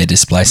people, and then they're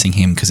displacing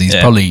him because he's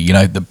probably,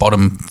 the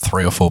bottom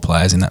 3 or 4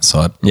 players in that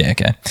side. Yeah,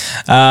 okay.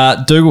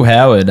 Dougal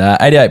Howard,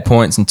 88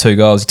 points and 2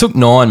 goals. He took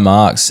 9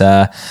 marks.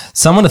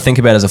 Someone to think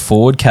about as a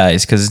forward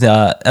case, because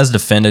as a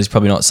defender, he's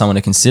probably not someone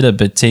to consider,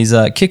 but he's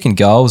kicking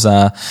goals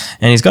and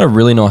he's got a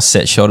really nice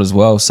set shot as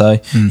well. So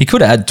he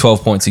could have had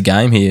 12 points a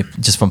game here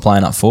just from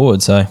playing up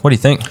forward. So what do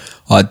you think?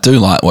 I do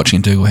like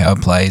watching Dougal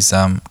Howard play. He's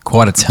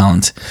quite a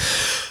talent.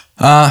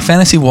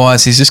 Fantasy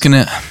wise, he's just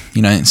gonna,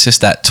 it's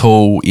just that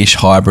tall-ish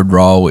hybrid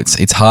role.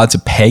 It's hard to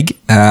peg.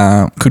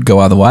 Could go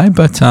either way,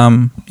 but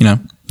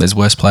there's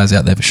worse players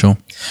out there for sure.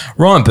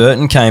 Ryan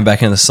Burton came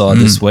back into the side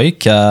this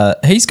week.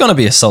 He's going to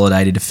be a solid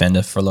 80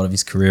 defender for a lot of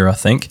his career, I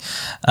think,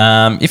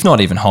 if not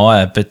even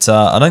higher. But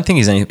I don't think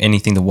he's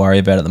anything to worry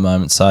about at the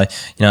moment. So,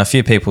 a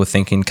few people were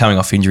thinking coming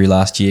off injury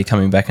last year,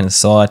 coming back into the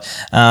side.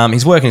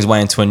 He's working his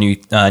way into a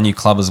new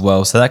club as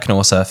well, so that can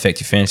also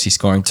affect your fantasy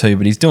scoring too.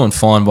 But he's doing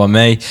fine by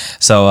me.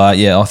 So,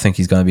 I think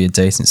he's going to be a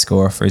decent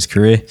scorer for his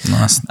career.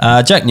 Nice.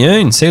 Jack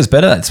Newnes, he was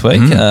better this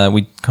week.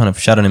 We kind of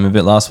shut on him a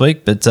bit last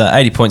week, but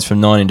 80 points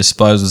from 9 in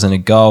disposals and a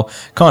goal.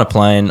 Kind of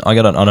playing. I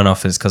don't know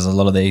if it's because a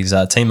lot of these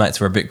teammates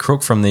were a bit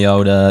crook from the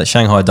old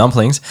Shanghai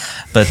dumplings,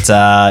 but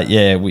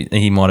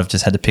he might have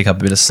just had to pick up a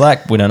bit of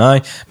slack. We don't know,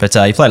 but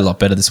he played a lot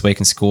better this week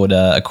and scored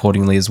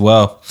accordingly as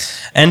well.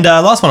 And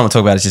last one I'm going to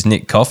talk about is just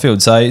Nick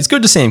Caulfield. So it's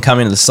good to see him come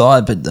into the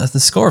side, but the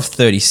score of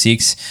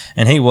 36,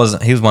 and he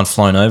was one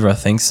flown over, I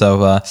think.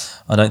 So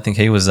I don't think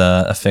he was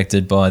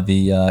affected by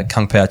the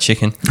Kung Pao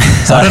chicken.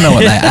 So I don't know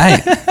what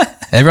they ate.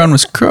 Everyone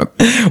was crook.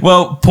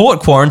 Well,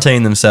 Port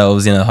quarantined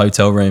themselves in a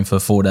hotel room for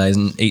 4 days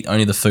and eat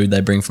only the food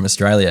they bring from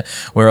Australia,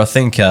 where I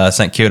think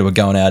St Kilda were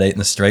going out eating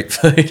the street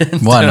food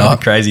and why doing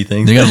not? Crazy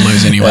things. They're going to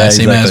lose anyway,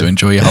 so you may as well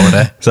enjoy your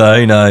holiday. So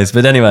who knows?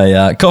 But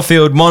anyway,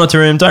 Caulfield,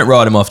 monitor him. Don't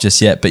write him off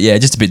just yet. But yeah,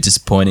 just a bit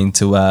disappointing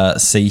to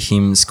see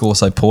him score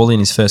so poorly in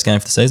his first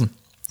game for the season.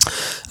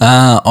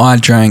 I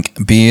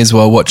drank beers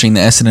while watching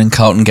the Essendon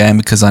Carlton game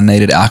because I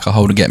needed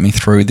alcohol to get me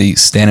through the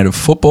standard of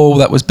football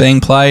that was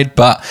being played,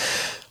 but...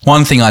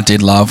 one thing I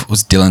did love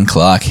was Dylan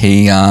Clark.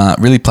 He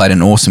really played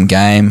an awesome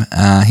game.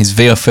 His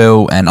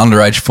VFL and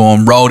underage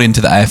form rolled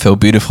into the AFL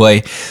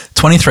beautifully.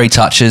 23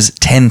 touches,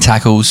 10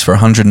 tackles for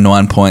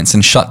 109 points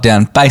and shut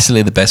down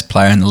basically the best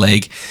player in the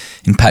league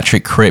in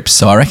Patrick Cripps.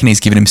 So I reckon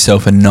he's given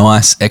himself a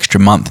nice extra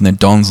month in the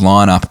Dons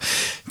lineup.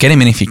 Get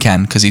him in if you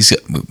can, because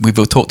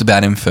we've talked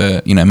about him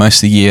for most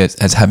of the year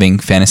as having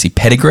fantasy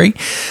pedigree,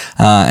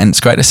 and it's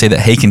great to see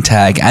that he can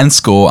tag and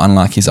score,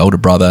 unlike his older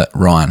brother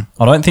Ryan.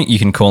 I don't think you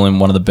can call him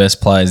one of the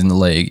best players in the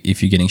league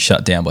if you're getting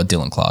shut down by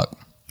Dylan Clark.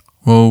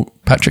 Well,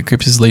 Patrick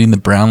Cripps is leading the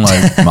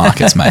Brownlow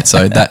markets, mate,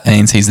 so that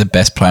means he's the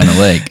best player in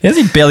the league.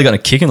 Hasn't he barely got a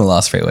kick in the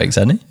last 3 weeks,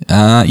 hasn't he?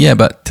 Yeah,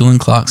 but Dylan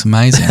Clark's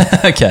amazing.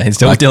 Okay, he's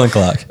still with Dylan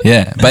Clark.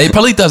 Yeah, but it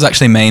probably does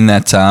actually mean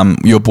that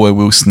your boy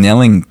Will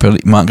Snelling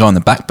might go on the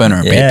back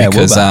burner a bit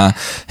because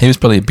he was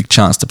probably a big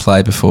chance to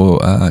play before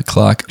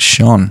Clark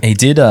shone. He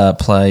did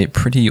play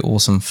pretty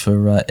awesome for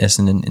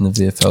Essendon in the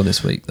VFL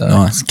this week, though.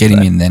 Nice, get him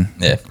in then.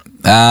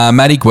 Yeah.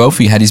 Matty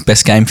Guelphy had his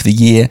best game for the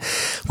year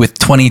with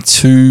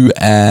 22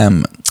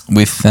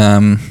 with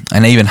an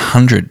even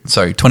 100.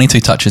 Sorry, 22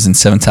 touches and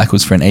 7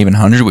 tackles for an even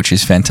 100, which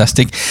is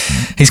fantastic.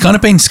 He's kind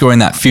of been scoring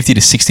that 50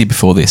 to 60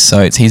 before this,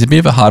 so he's a bit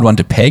of a hard one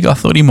to peg. I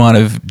thought he might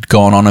have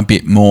gone on a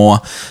bit more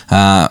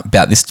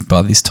about this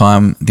by this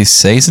time this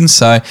season,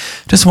 so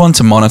just one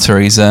to monitor.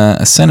 He's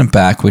a centre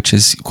back, which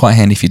is quite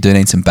handy if you do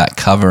need some back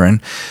cover,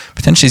 and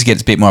potentially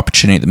gets a bit more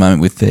opportunity at the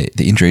moment with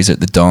the injuries at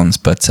the Dons,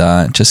 but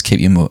just keep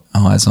your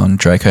eyes on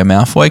Draco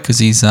Malfoy because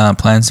he's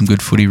playing some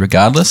good footy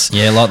regardless.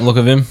 Yeah, like the look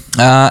of him.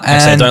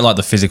 Actually, I don't like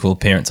the physical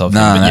appearance of him,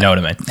 but you know what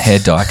I mean. Hair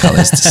dye colour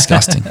is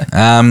disgusting.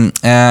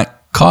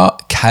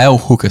 Kale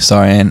Hooker,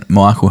 and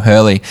Michael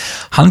Hurley,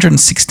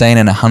 116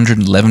 and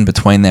 111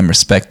 between them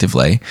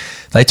respectively.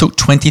 They took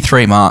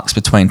 23 marks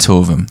between two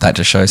of them. That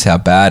just shows how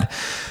bad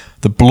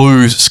the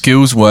Blues'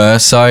 skills were.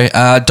 So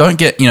don't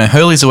get,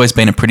 Hurley's always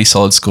been a pretty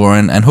solid scorer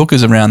and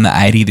Hooker's around the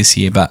 80 this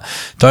year, but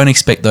don't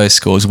expect those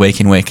scores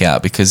week in, week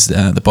out because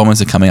the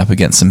Bombers are coming up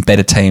against some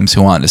better teams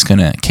who aren't just going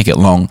to kick it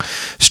long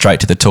straight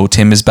to the tall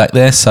timbers back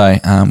there. So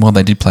while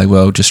they did play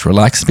well, just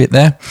relax a bit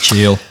there.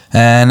 Chill.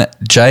 And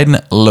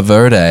Jaden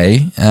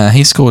Laverde,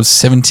 he scored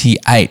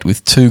 78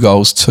 with 2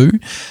 goals too.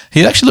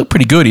 He actually looked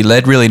pretty good. He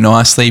led really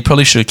nicely. He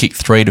probably should have kicked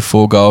 3 to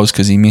 4 goals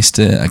because he missed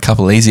a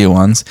couple easier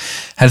ones.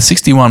 Had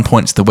 61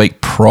 points the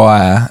week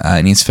prior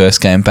in his first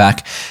game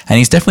back. And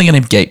he's definitely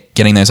going to get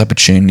getting those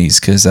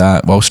opportunities because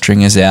while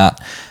Stringer's out,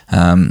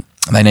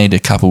 they need a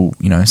couple,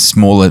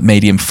 smaller,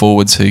 medium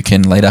forwards who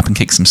can lead up and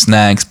kick some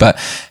snags. But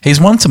he's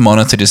one to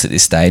monitor just at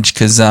this stage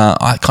because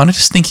I kind of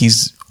just think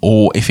he's,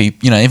 or if he,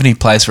 even if he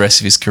plays the rest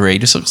of his career, he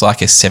just looks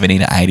like a 70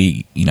 to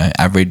 80,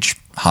 average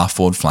half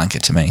forward flanker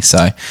to me.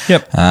 So,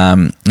 yep.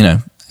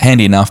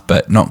 Handy enough,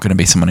 but not going to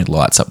be someone who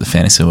lights up the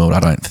fantasy world,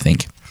 I don't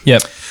think.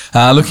 Yep.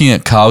 Looking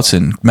at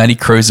Carlton, Matty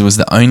Cruiser was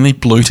the only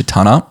Blue to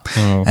ton up,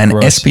 and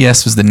gross.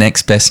 SBS was the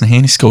next best, and he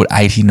only scored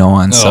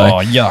 89. So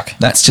yuck.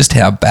 That's just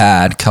how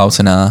bad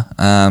Carlton are.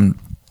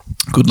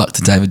 Good luck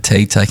to David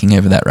T taking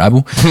over that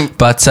rabble.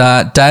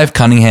 But Dave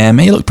Cunningham,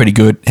 he looked pretty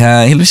good.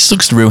 He just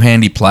looks a real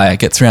handy player,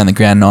 gets around the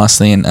ground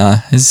nicely and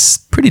has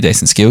pretty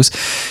decent skills.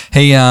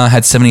 He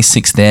had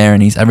 76 there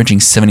and he's averaging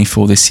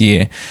 74 this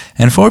year.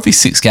 And 4 of his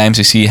 6 games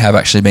this year have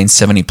actually been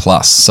 70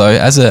 plus. So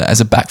as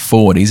a back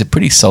forward, he's a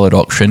pretty solid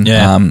option.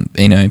 Yeah.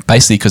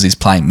 Basically because he's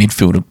playing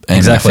midfield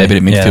and a fair bit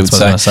of midfield. Yeah, that's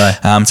what I was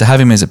gonna say. To have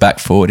him as a back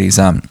forward, he's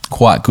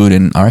quite good.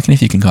 And I reckon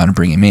if you can kind of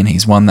bring him in,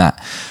 he's one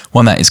that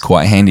is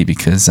quite handy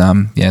because,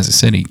 as I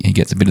said, he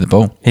gets a bit of the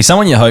ball. He's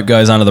someone you hope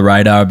goes under the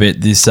radar a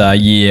bit this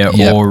year,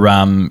 yep.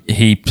 Or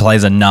he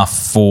plays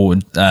enough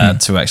forward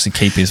to actually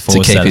keep his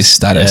forward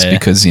status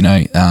because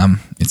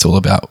it's all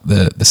about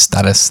the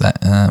status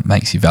that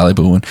makes you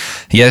valuable. And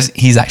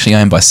he's actually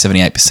owned by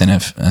 78%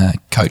 of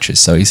coaches,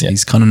 so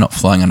he's kind of not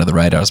flying under the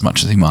radar as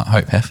much as he might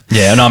hope. Heff.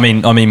 Yeah, and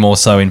I mean more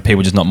so in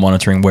people just not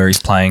monitoring where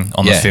he's playing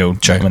on the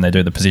field when they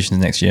do the positions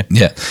next year.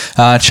 Yeah,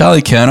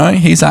 Charlie Curnow,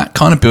 he's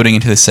kind of building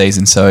into the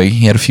season, so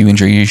he had a few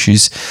injury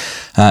issues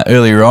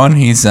earlier on.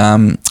 He's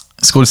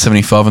scored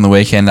 75 on the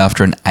weekend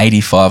after an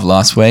 85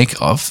 last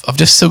week. I've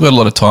just still got a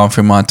lot of time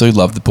for him. I do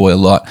love the boy a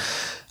lot.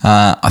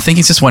 I think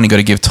he's just one you got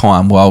to give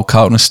time. While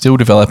Carlton is still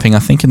developing, I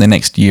think in the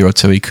next year or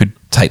two he could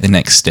take the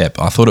next step.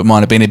 I thought it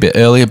might have been a bit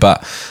earlier,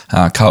 but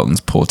Carlton's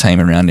poor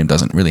team around him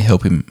doesn't really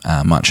help him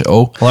much at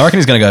all. Well, I reckon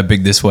he's going to go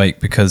big this week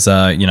because,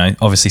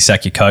 obviously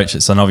sack your coach.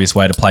 It's an obvious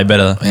way to play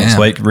better next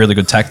week. Really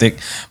good tactic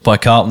by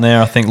Carlton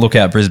there. I think look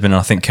out Brisbane, and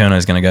I think Curnow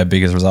is going to go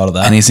big as a result of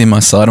that. And he's in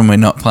my side and we're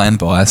not playing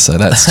bias, so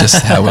that's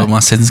just how well my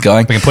season's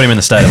going. We can put him in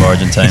the State of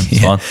Origin team.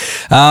 It's fine.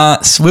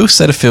 Will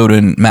Setterfield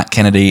and Matt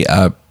Kennedy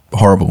are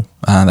horrible.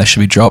 They should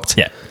be dropped.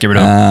 Yeah, get rid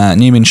of them.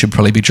 Newman should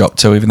probably be dropped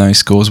too, even though he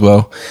scores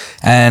well.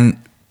 And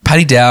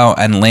Paddy Dow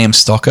and Liam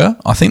Stocker,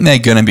 I think they're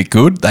going to be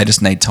good. They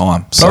just need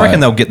time. So I reckon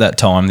they'll get that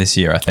time this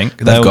year, I think.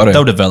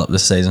 They'll develop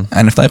this season.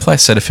 And if they play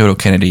Setterfield or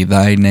Kennedy,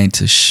 they need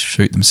to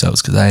shoot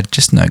themselves because they're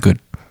just no good.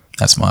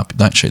 That's my opinion.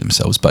 Don't shoot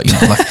themselves, but you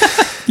don't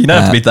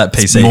have to be that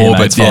PC more, here,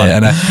 mate, but I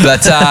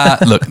know.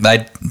 But look,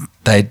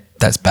 they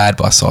that's bad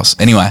by sauce.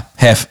 Anyway,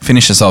 Heff,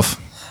 finish us off.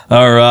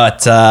 All right,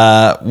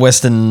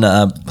 Western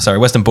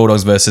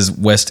Bulldogs versus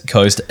West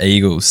Coast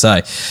Eagles.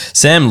 So,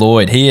 Sam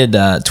Lloyd, he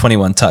had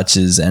 21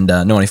 touches and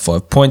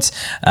 95 points,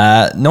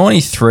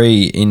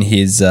 93 in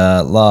his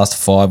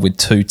last 5 with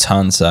 2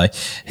 tons. So,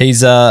 he's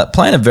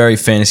playing a very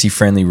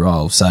fantasy-friendly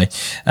role. So,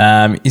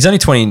 he's only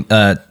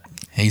 20...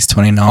 He's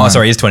 29. Oh,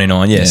 sorry, he's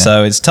 29, yeah.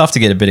 So it's tough to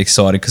get a bit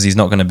excited because he's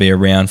not going to be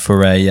around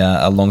for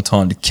a long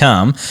time to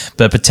come,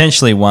 but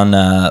potentially one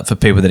for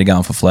people that are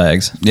going for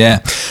flags.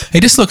 Yeah.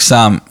 He just looks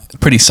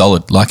pretty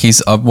solid.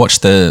 I've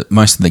watched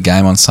most of the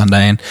game on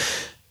Sunday and,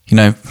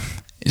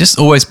 it's just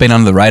always been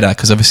under the radar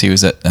because obviously he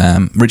was at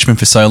Richmond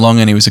for so long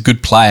and he was a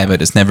good player,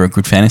 but it's never a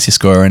good fantasy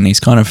scorer, and he's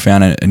kind of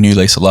found a new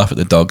lease of life at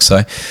the Dogs.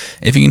 So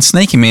if you can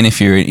sneak him in if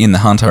you're in the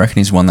hunt, I reckon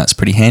he's one that's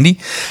pretty handy.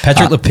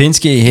 Patrick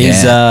Lipinski,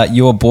 he's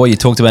your boy. You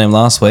talked about him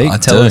last week.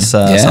 Tell us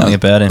something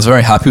about him. I was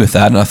very happy with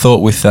that, and I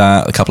thought with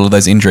a couple of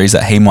those injuries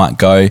that he might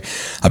go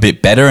a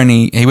bit better, and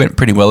he went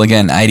pretty well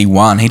again,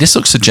 81. He just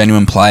looks a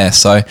genuine player.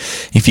 So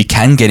if you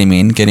can get him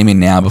in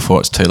now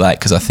before it's too late,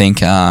 because I think,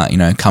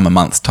 come a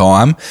month's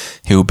time,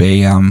 he'll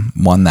be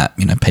one that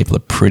people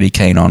are pretty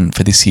keen on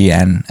for this year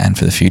and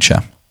for the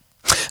future.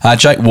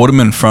 Jake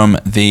Waterman from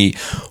the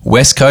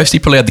West Coast, he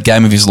probably had the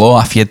game of his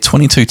life. He had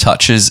 22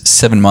 touches,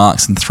 7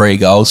 marks and 3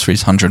 goals for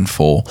his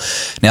 104.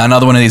 Now,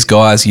 another one of these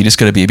guys you just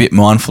got to be a bit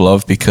mindful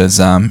of because,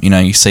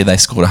 you see they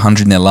scored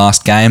 100 in their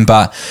last game,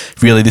 but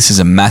really this is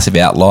a massive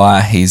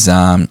outlier. His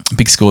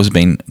big scores have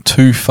been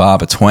too far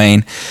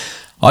between.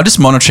 I just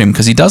monitor him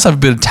because he does have a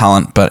bit of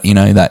talent, but,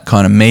 that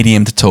kind of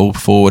medium to tall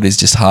forward is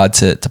just hard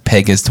to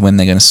peg as to when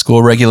they're going to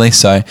score regularly.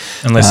 So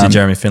unless you're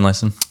Jeremy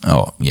Finlayson.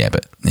 Oh, yeah,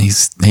 but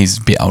he's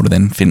a bit older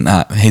than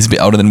he's a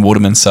bit older than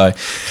Waterman, so...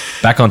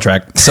 Back on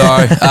track.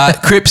 So,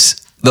 Cripps...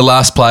 The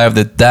last player of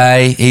the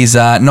day, he's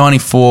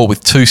 94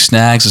 with 2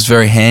 snags, was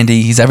very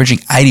handy. He's averaging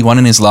 81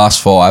 in his last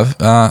 5.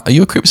 Are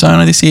you a Cripps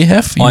owner this year,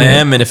 Heff? I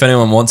am, and if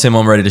anyone wants him,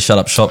 I'm ready to shut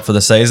up shop for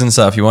the season.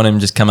 So if you want him,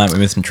 just come out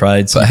with some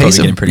trades. But he's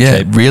getting pretty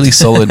cheap. Really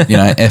solid,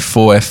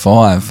 F4,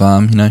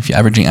 F5. If you're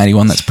averaging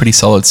 81, that's pretty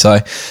solid. So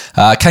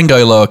can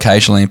go low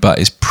occasionally, but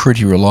is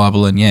pretty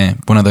reliable. And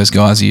one of those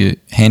guys you're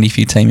handy for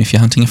your team if you're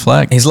hunting a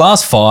flag. His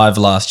last 5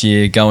 last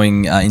year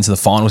going into the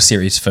final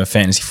series for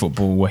fantasy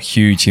football were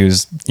huge. He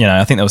was,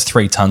 I think there was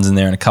 3 tons in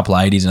there and a couple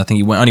of 80s, and I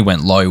think he only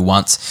went low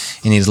once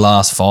in his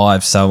last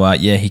 5. So,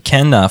 he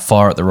can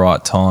fire at the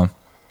right time.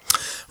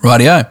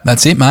 Rightio,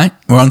 that's it, mate.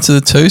 We're on to the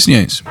twos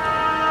news.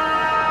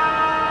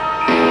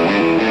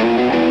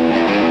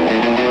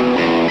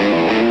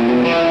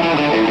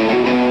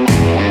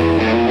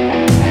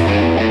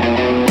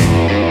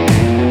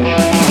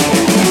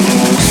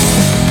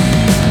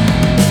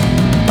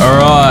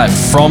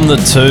 From the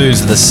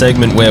twos, the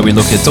segment where we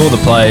look at all the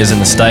players in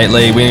the state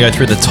league. We're going to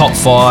go through the top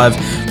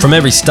 5 from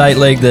every state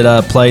league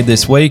that played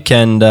this week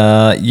and,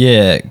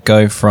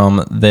 go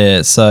from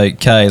there. So,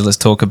 okay, let's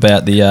talk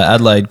about the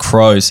Adelaide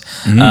Crows.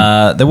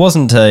 Mm-hmm. There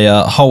wasn't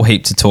a whole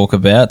heap to talk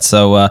about,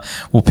 so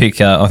we'll pick,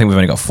 I think we've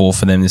only got 4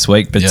 for them this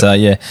week, but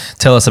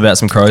tell us about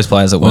some Crows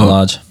players that went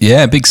large.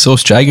 Yeah, Big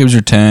Sauce Jacobs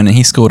returned and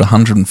he scored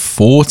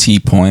 140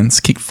 points,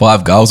 kicked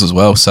 5 goals as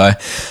well, so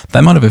they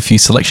might have a few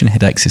selection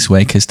headaches this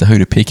week as to who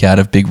to pick out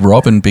of Big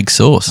Rob and Big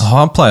Sauce. Oh,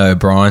 I'll play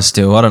O'Brien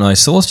still. I don't know.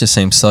 Sauce just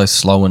seems so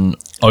slow and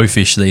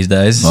oafish these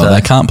days. Well,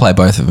 they can't play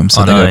both of them,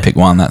 so they've got to pick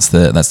one. That's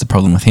the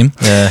problem with him.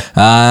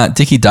 Yeah.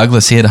 Dickie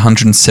Douglas, he had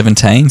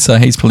 117, so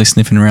he's probably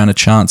sniffing around a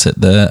chance at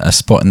a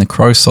spot in the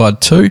Crow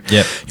side too.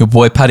 Yep. Your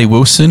boy Paddy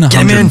Wilson,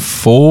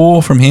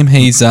 104 from him.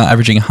 He's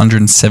averaging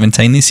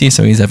 117 this year,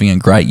 so he's having a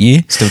great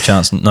year. Still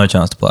no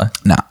chance to play.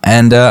 No.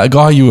 And a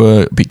guy you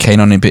were a bit keen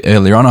on a bit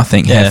earlier on, I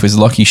think, Heff, was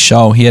Lockie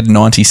Scholl. He had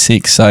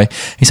 96, so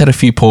he's had a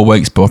few poor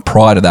weeks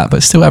prior to that,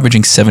 but still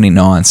averaging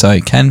 79, so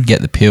he can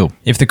get the pill.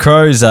 If the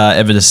Crows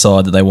ever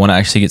decide that they want to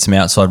actually get some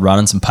outside run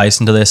and some pace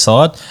into their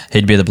side,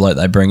 he'd be the bloke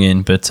they bring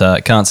in, but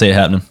can't see it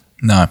happening.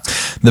 No.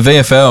 The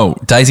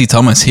VFL, Daisy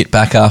Thomas hit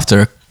back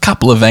after a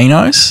couple of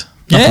Venos.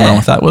 Nothing wrong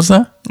with that, was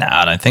there? No,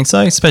 I don't think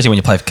so, especially when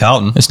you play for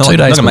Carlton. It's not 2 days.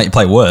 Not going to make you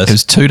play worse. It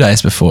was 2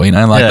 days before,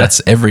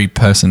 that's every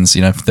person's,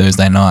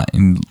 Thursday night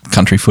in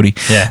country footy.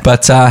 Yeah.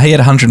 But he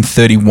had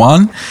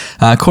 131.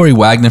 Corey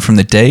Wagner from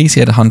the D's, he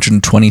had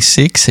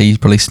 126. He's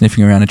probably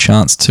sniffing around a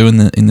chance too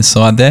in the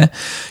side there.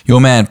 Your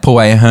man,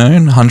 Paul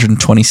Ahern,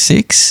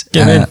 126.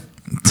 Get him in.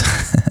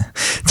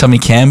 Tommy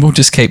Campbell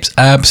just keeps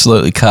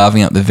absolutely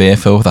carving up the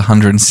VFL with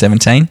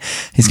 117.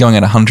 He's going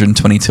at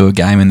 122 a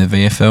game in the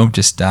VFL,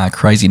 just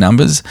crazy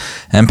numbers.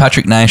 And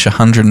Patrick Nash,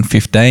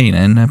 115,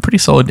 and a pretty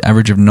solid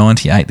average of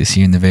 98 this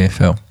year in the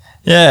VFL.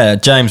 Yeah,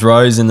 James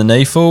Rose in the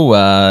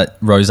NEFL.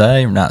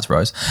 It's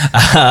Rose.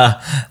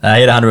 He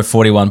had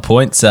 141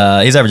 points.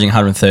 He's averaging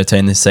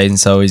 113 this season,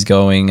 so he's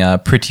going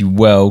pretty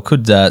well.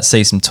 Could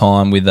see some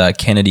time with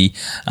Kennedy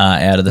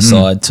out of the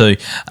side too.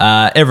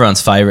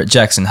 Everyone's favourite,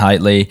 Jackson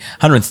Haitley,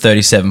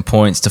 137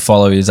 points to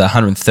follow his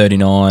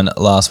 139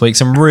 last week.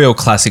 Some real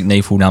classic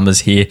NEFL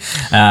numbers here,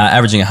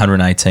 averaging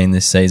 118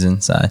 this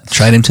season. So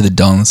trade him to the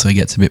Dons so he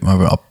gets a bit more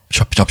of an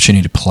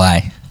opportunity to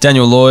play.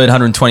 Daniel Lloyd,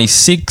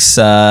 126.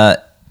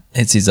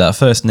 It's his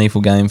first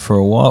NEFL game for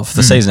a while, for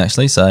the season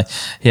actually, so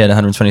he had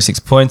 126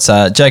 points.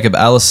 Jacob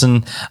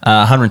Allison,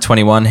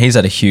 121. He's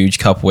had a huge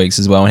couple weeks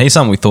as well, and he's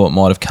someone we thought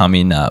might have come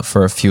in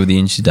for a few of the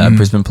injured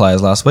Brisbane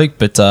players last week,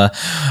 but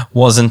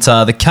wasn't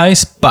the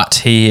case. But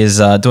he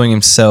is doing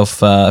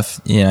himself no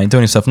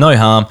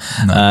harm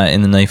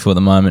in the NEFL at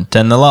the moment.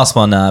 And the last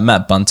one,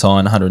 Matt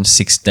Buntine,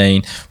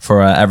 116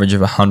 for an average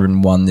of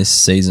 101 this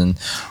season.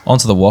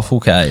 Onto the Waffle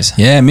Kaes.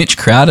 Yeah, Mitch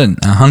Crowden,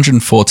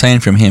 114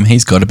 from him.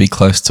 He's got to be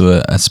close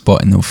to a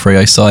spot in the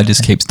Freo side,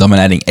 just keeps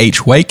dominating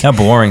each week. How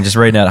boring, just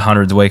reading out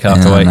hundreds week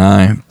after week.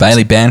 No.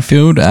 Bailey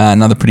Banfield,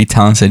 another pretty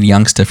talented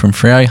youngster from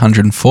Freo,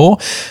 104.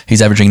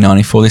 He's averaging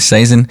 94 this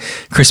season.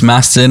 Chris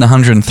Maston,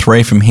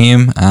 103 from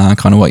him,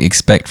 kind of what you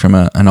expect from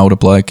an older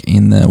bloke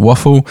in the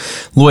Waffle.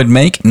 Lloyd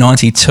Meek,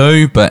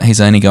 92, but he's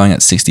only going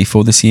at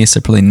 64 this year, so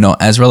probably not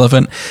as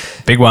relevant.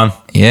 Big one.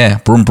 Yeah,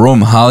 Brum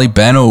Brum, Harley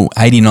Bennell,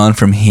 89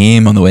 from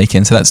him on the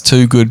weekend, so that's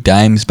 2 good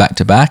games back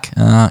to back.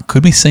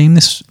 Could we see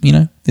this,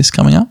 this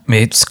coming up?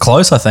 It's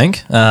close, I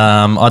think.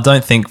 I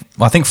think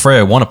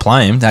Freo want to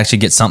play him to actually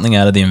get something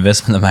out of the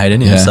investment they made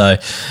in him. Yeah. So,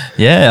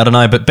 I don't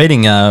know. But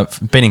beating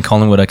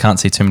Collingwood, I can't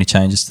see too many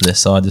changes to their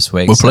side this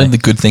week. Well, probably the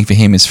good thing for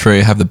him is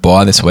Freo have the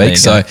bye this week,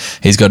 so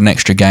he's got an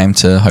extra game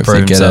to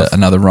hopefully get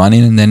another run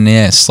in, and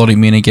then slot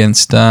him in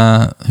against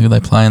who they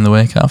play in the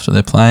week after.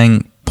 They're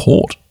playing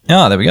Port.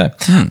 Oh, there we go.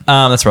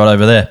 That's right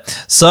over there.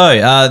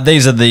 So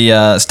these are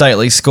the State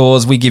League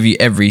scores. We give you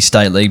every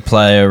State League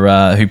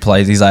player who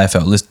plays these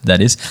AFL listed,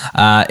 that is,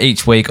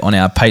 each week on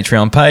our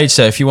Patreon page.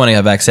 So if you want to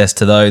have access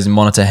to those and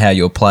monitor how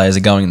your players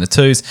are going in the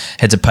twos,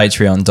 head to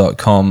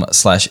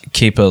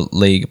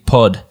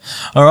patreon.com/keeperleaguepod.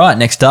 All right,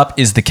 next up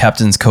is the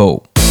captain's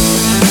call.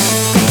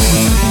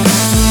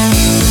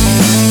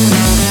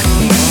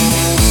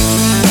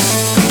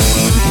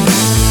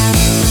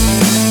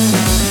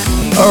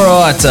 All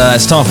right,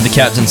 it's time for the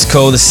captain's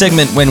call, the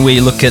segment when we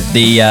look at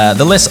the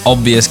less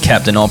obvious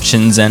captain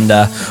options and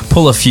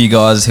pull a few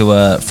guys who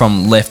are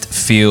from left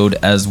field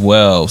as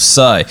well.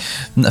 So,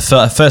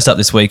 first up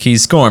this week,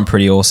 he's scoring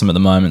pretty awesome at the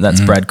moment. That's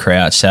Brad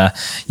Crouch. A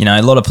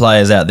lot of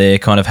players out there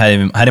kind of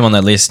had him on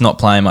their list, not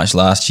playing much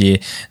last year,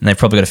 and they've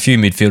probably got a few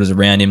midfielders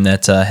around him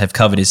that have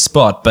covered his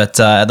spot. But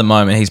at the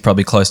moment, he's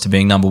probably close to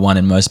being number one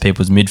in most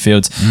people's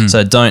midfields.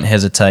 So don't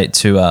hesitate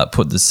to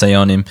put the C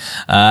on him.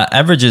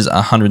 Averages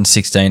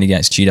 116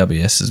 against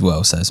GWS as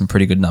well, so some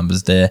pretty good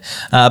numbers there.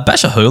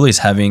 Basher Hooley's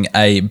having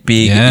a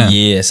big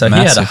year, so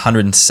massive. He had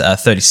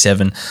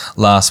 137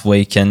 last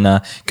week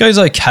and goes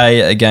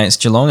okay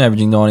against Geelong,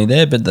 averaging 90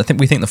 there, but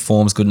we think the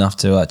form's good enough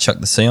to chuck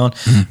the C on.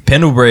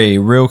 Pendlebury,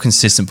 real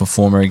consistent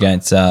performer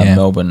against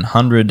Melbourne,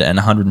 100 and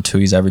 102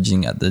 he's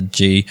averaging at the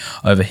G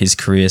over his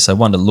career, so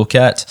one to look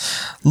at.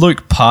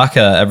 Luke Parker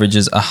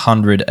averages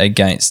 100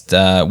 against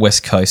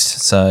West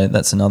Coast, so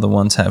that's another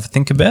one to have a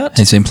think about.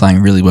 He's been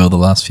playing really well the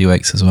last few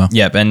weeks as well.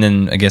 Yep, and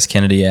then I guess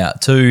Kennedy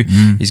out too.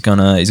 He's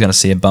gonna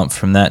see a bump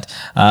from that.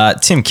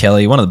 Tim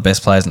Kelly, one of the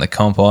best players in the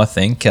comp, I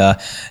think.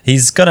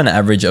 He's got an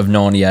average of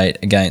 98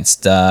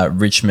 against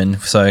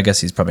Richmond, so I guess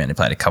he's probably only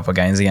played a couple of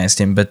games against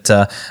him. But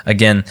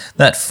again,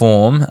 that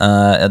form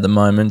at the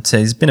moment,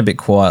 he's been a bit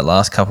quiet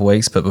last couple of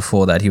weeks, but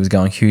before that he was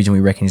going huge, and we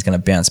reckon he's going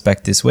to bounce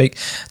back this week.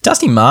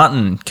 Dusty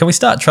Martin, can we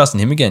start trusting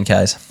him again,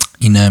 Kaes?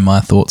 You know my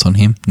thoughts on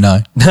him?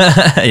 No.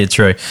 Yeah,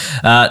 true.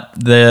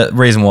 The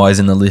reason why he's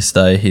in the list,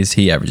 though, is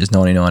he averages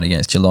 99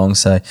 against Geelong.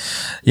 So,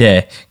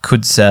 yeah,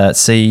 could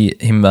see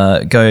him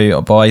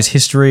go by his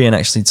history and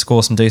actually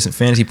score some decent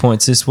fantasy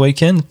points this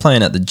weekend,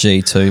 playing at the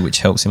G2,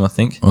 which helps him, I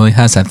think. Well, he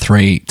has had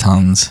 3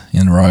 tons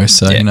in a row,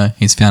 so,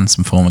 he's found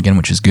some form again,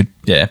 which is good.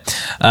 Yeah.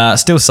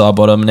 Still side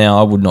bottom. Now,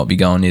 I would not be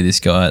going near this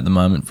guy at the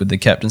moment with the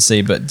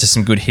captaincy, but just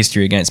some good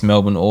history against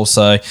Melbourne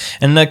also.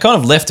 And kind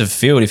of left of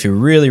field, if you're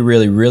really,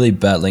 really, really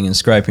battling and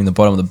scraping the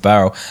bottom of the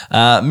barrel.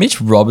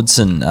 Mitch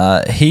Robertson,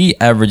 he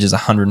averages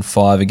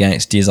 105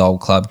 against his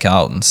old club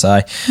Carlton. So,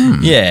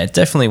 yeah,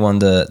 definitely one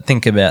to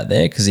think about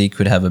there because he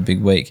could have a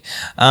big week.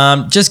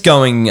 Just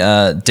going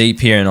deep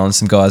here and on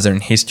some guys that are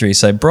in history.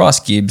 So, Bryce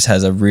Gibbs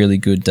has a really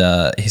good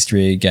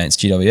history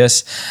against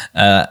GWS.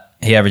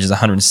 He averages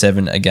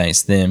 107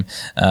 against them.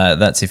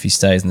 That's if he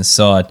stays in the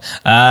side.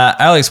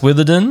 Alex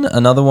Witherden,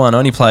 another one,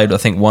 only played, I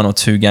think, 1 or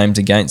 2 games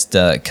against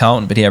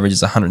Carlton, but he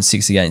averages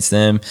 106 against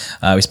them.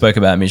 We spoke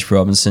about Mitch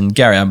Robinson.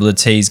 Gary Ablett,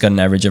 he's got an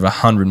average of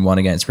 101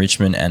 against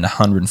Richmond and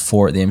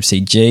 104 at the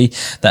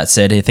MCG. That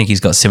said, I think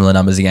he's got similar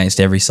numbers against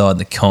every side in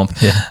the comp.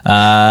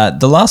 Yeah.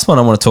 The last one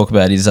I want to talk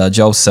about is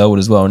Joel Selwood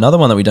as well. Another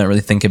one that we don't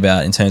really think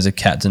about in terms of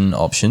captain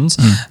options.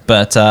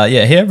 But,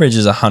 yeah, he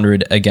averages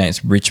 100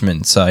 against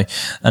Richmond. So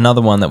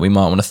another one that we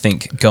might want to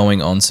think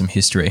going on some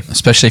history.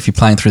 Especially if you're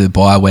playing through the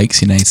bye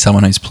weeks, you need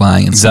someone who's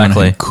playing and someone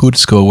who could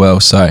score well.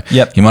 So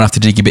you might have to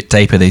dig a bit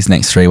deeper these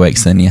next 3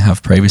 weeks than you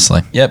have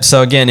previously. Yep.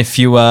 So again, if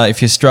you're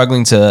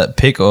struggling to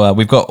pick,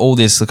 we've got all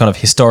this kind of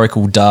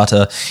historical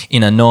data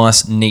in a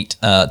nice, neat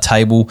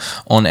table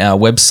on our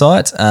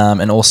website,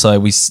 and also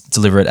we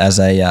deliver it as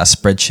a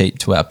spreadsheet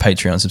to our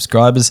Patreon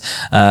subscribers.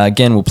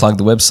 Again, we'll plug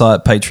the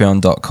website,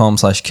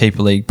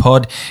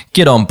 patreon.com/keeperleaguepod.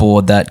 Get on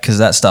board that because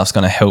that stuff's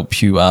going to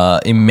help you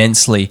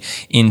immensely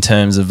in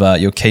terms of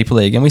your keeper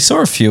league. And we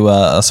saw a few,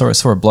 I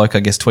saw a bloke, I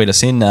guess, tweet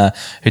us in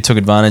who took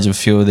advantage of a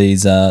few of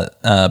these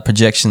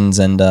projections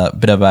and a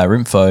bit of our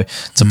info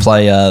to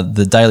play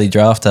the daily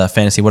draft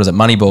fantasy, what is it,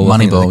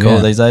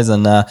 Moneyball these days,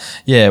 and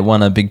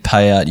won a big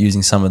payout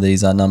using some of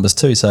these numbers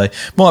too. So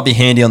might be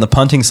handy on the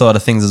punting side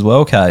of things as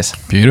well, Kaes.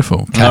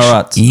 Beautiful. Cash all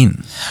right,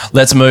 in.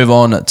 Let's move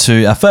on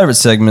to our favourite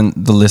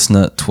segment, the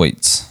listener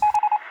tweets.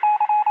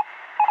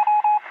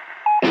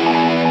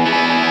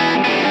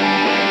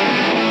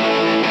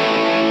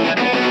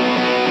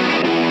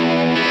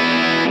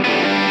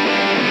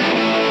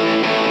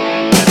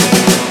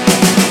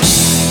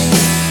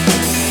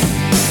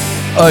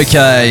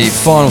 Okay,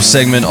 final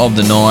segment of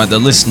the night, the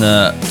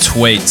listener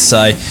tweets.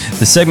 So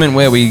the segment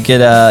where we get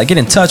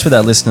in touch with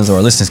our listeners, or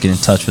our listeners get in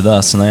touch with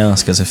us, and they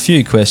ask us a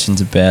few questions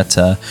about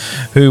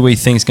who we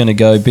think is going to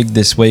go big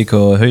this week,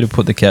 or who to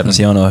put the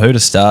captaincy on, or who to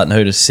start and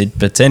who to sit.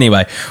 But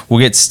anyway, we'll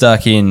get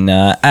stuck in.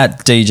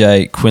 At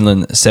DJ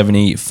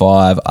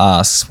Quinlan75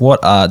 asks,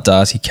 what are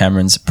Darcy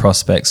Cameron's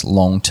prospects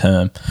long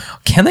term?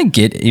 Can they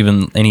get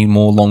even any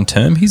more long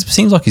term? He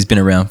seems like he's been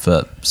around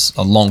for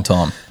a long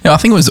time. Yeah, I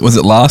think was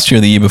it last year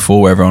or the year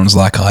before where everyone was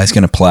like, oh, he's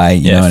going to play.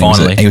 You know,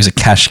 finally. He was a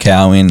cash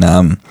cow in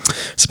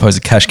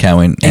supposed cash cow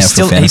in he's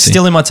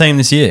still in my team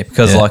this year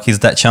because he's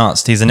that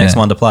chance. He's the next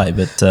one to play.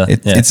 But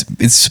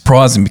it's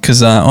surprising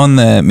because on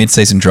the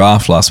mid-season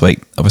draft last week,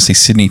 obviously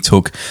Sydney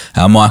took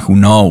Michael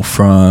Knoll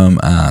from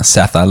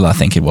South Adelaide, I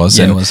think it was.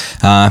 Yeah, and, it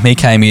was. He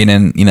came in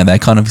and they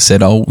kind of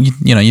said,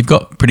 you've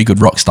got pretty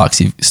good rock stocks.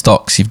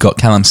 You've got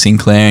Callum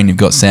Sinclair and you've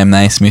got Sam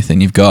Naismith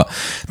and you've got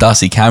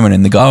Darcy Cameron,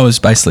 and the guy was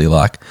basically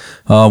like,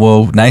 oh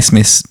well,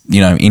 Naismith's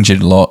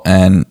injured a lot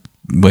and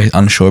we're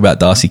unsure about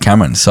Darcy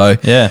Cameron. So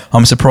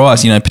I'm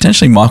surprised,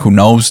 potentially Michael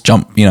Knowles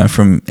jumped,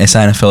 from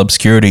SANFL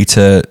obscurity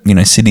to,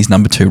 Sydney's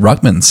number 2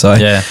 ruckman. So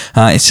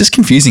it's just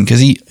confusing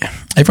because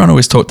everyone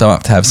always talked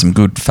up to have some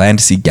good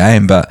fantasy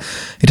game, but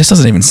it just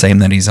doesn't even seem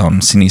that he's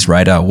on Sydney's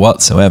radar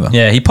whatsoever.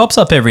 Yeah, he pops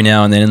up every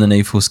now and then in the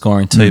NEAFL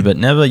scoring too, but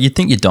never, you'd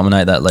think you'd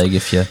dominate that league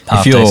if you're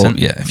half decent.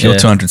 If you're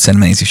 200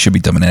 centimetres, you should be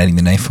dominating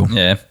the NEAFL.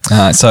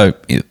 Yeah. So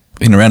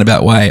in a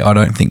roundabout way, I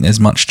don't think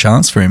there's much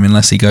chance for him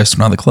unless he goes to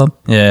another club.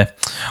 Yeah.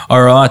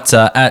 All right.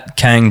 At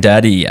Kang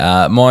Daddy,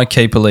 my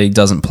keeper league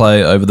doesn't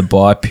play over the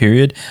bye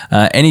period.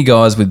 Any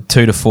guys with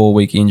 2 to 4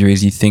 week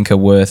injuries you think are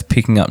worth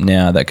picking up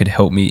now that could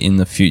help me in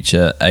the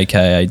future,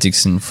 aka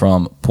Dixon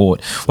from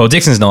Port? Well,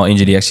 Dixon's not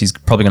injured. He actually is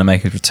probably going to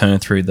make his return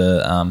through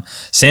the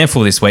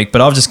SANFL this week,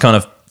 but I've just kind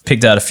of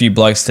picked out a few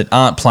blokes that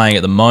aren't playing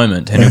at the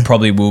moment and who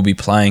probably will be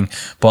playing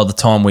by the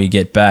time we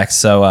get back.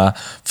 So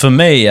for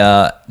me,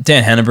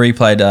 Dan Hanbury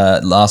played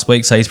last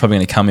week, so he's probably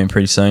going to come in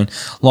pretty soon.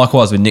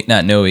 Likewise with Nick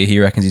Nat-Nui, he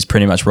reckons he's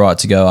pretty much right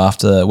to go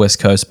after West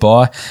Coast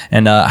bye.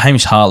 And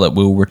Hamish Hartlett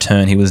will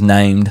return. He was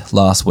named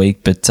last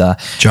week, but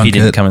he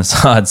didn't come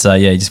inside. So,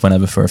 he just went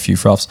over for a few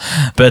froths.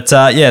 But,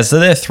 so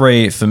they're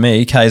 3 for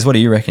me. Kays, what do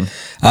you reckon?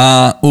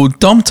 Well,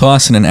 Dom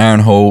Tyson and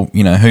Aaron Hall,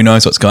 who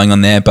knows what's going on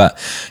there, but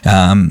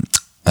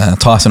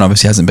Tyson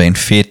obviously hasn't been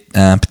fit.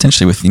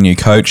 Potentially with the new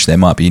coach, there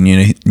might be a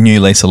new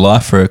lease of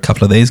life for a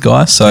couple of these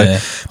guys. So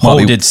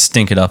Hall did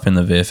stink it up in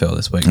the VFL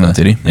this week. Oh,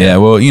 did he? Yeah.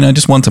 Well,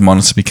 just one to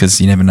monitor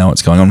because you never know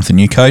what's going on with the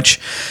new coach.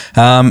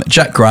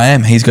 Jack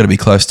Graham, he's got to be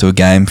close to a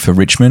game for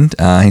Richmond.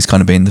 He's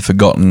kind of been the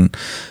forgotten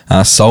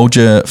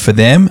soldier for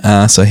them.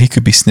 So he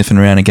could be sniffing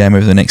around a game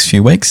over the next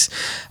few weeks.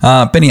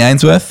 Benny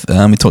Ainsworth,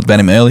 we talked about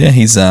him earlier.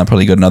 He's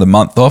probably got another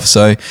month off.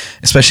 So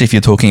especially if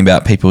you're talking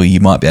about people you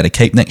might be able to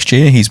keep next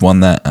year, he's one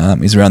that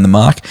is around the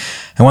mark.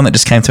 And one that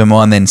just came to my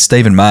mind then,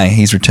 Stephen May,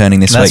 he's returning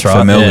this week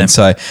for Melbourne.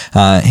 So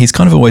he's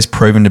kind of always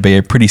proven to be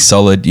a pretty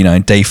solid,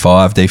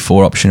 D5,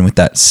 D4 option with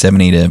that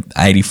 70 to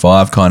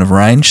 85 kind of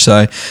range.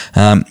 So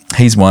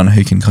he's one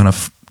who can kind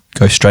of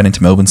go straight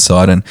into Melbourne's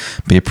side and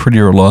be a pretty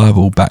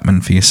reliable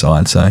batsman for your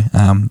side. So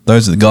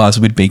those are the guys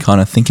we'd be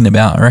kind of thinking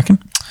about, I reckon.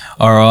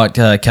 All right,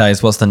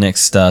 Kays, what's the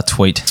next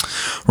tweet?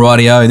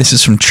 Rightio, this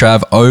is from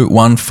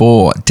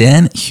Trav014,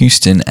 Dan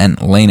Houston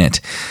and Lean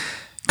It.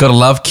 Gotta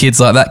love kids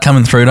like that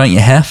coming through, don't you,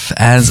 Heff?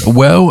 As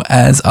well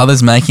as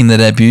others making their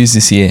debuts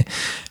this year.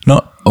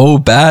 Not all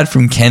bad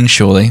from Ken,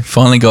 surely.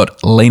 Finally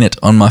got Lean It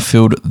on my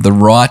field the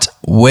right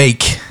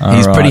week.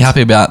 He's pretty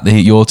happy about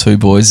your 2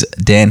 boys,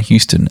 Dan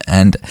Houston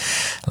and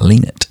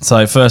Lean It.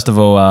 So first of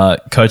all,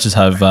 coaches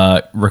have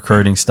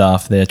recruiting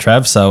staff there,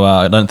 Trav. So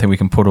I don't think we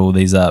can put all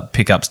these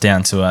pickups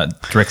down to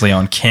directly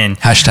on Ken.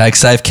 Hashtag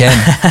save Ken.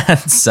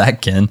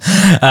 Sack Ken.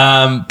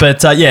 I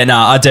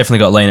definitely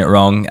got Lean It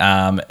wrong,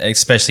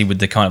 especially with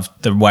the kind of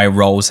the way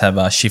roles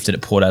have shifted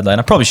at Port Adelaide.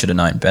 I probably should have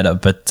known better,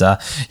 but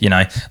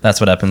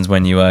that's what happens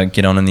when you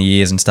get on in the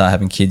years and start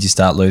having kids. You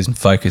start losing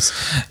focus.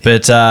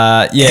 But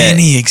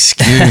any excuse.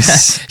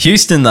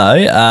 Houston though,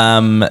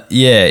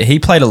 he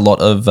played a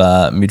lot of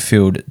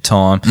midfield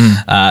time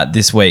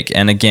this week,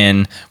 and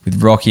again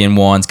with Rocky and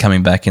Wines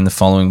coming back in the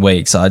following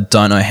week, so I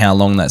don't know how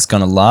long that's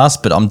going to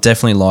last, but I'm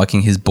definitely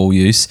liking his ball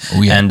use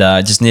and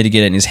just need to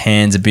get it in his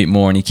hands a bit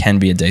more, and he can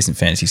be a decent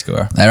fantasy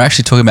scorer. They were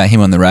actually talking about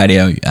him on the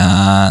radio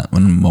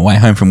when on my way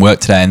home from work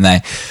today, and I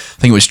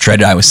think it was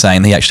Treader was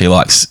saying he actually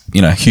likes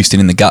Houston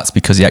in the guts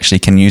because he actually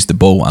can use the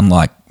ball,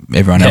 unlike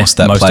everyone else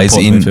that plays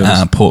in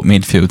Port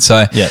midfield.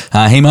 So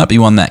he might be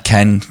one that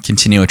can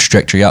continue a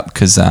trajectory up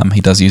because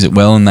he does use it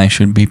well, and they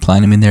should be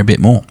playing him in there a bit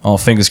more. Oh,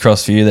 fingers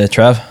crossed for you there,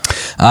 Trav.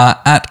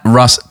 At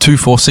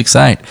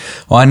Russ2468,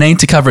 I need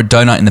to cover a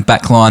donut in the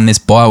back line this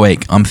bye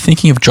week. I'm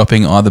thinking of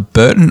dropping either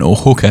Burton or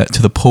Hooker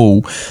to the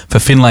pool for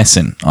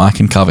Finlayson. I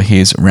can cover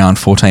his round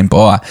 14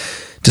 bye.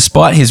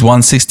 Despite his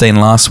 116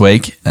 last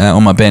week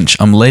on my bench,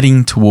 I'm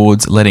leading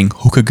towards letting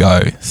Hooker go.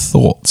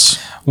 Thoughts?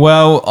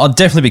 Well, I'll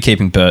definitely be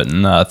keeping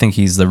Burton. I think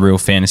he's the real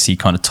fantasy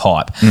kind of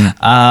type.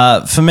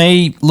 For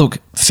me, look,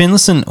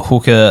 Finlayson,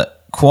 Hooker,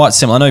 quite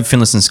similar. I know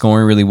Finlayson's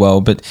scoring really well,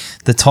 but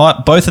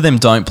both of them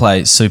don't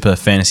play super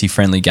fantasy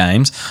friendly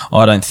games,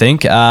 I don't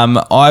think.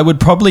 I would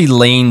probably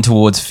lean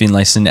towards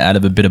Finlayson out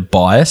of a bit of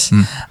bias,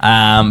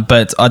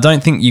 but I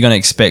don't think you're going to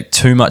expect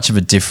too much of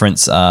a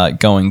difference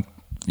going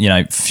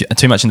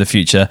too much in the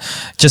future,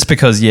 just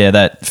because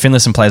that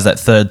Finlayson plays that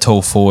third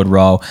tall forward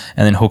role,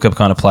 and then Hooker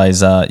kind of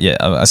plays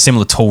a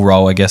similar tall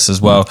role, I guess,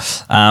 as well.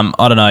 I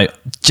don't know,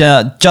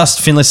 just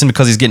Finlayson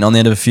because he's getting on the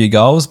end of a few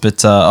goals,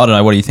 but I don't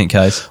know. What do you think,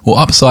 Kaes? Well,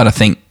 upside, I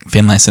think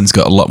Finlayson's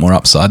got a lot more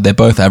upside. They're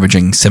both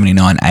averaging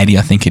 79, 80,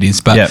 I think it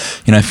is. But,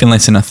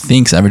 Finlayson, I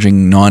think, is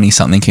averaging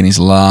 90-something in his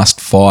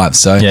last 5.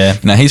 So,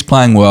 he's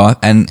playing well.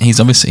 And he's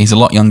a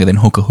lot younger than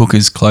Hooker.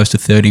 Hooker's close to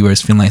 30,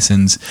 whereas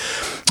Finlayson's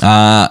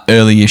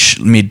early-ish,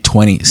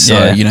 mid-20s.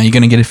 So, you're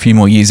going to get a few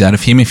more years out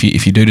of him if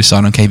you do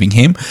decide on keeping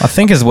him. I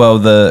think as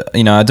well,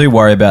 I do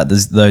worry about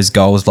those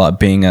goals like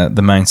being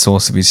the main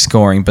source of his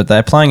scoring, but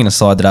they're playing in a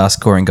side that are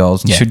scoring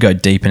goals and should go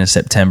deep into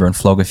September and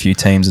flog a few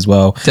teams as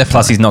well. Definitely.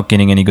 Plus, he's not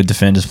getting any good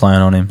defenders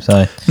playing on him.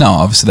 So no,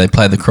 obviously they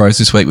played the Crows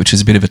this week, which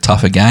is a bit of a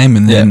tougher game,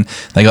 and then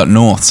they got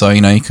North. So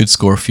he could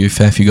score a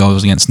fair few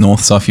goals against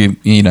North. So if you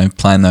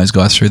playing those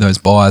guys through those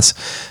buys,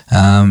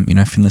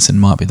 Finlayson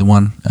might be the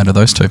one out of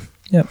those two.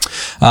 Yep.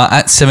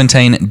 At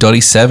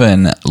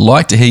 17.7,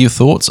 like to hear your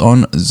thoughts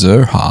on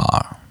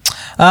Zurhaar.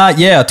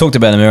 I talked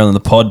about him earlier in the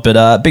pod,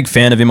 but big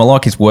fan of him. I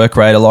like his work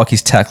rate. I like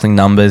his tackling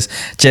numbers.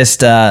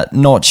 Just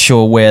not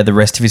sure where the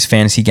rest of his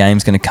fantasy game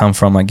is going to come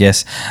from, I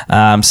guess.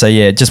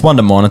 Just one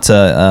to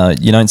monitor.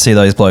 You don't see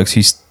those blokes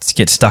who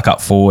get stuck up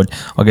forward,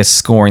 I guess,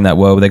 scoring that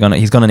well.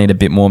 He's going to need a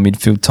bit more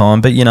midfield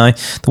time. But,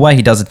 the way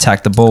he does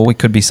attack the ball, it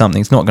could be something.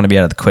 It's not going to be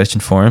out of the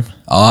question for him.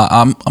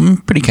 I'm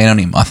pretty keen on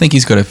him. I think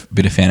he's got a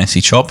bit of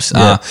fantasy chops.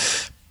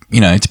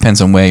 It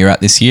depends on where you're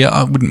at this year.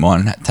 I wouldn't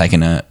mind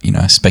taking a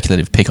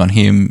speculative pick on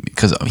him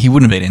because he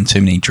wouldn't have been in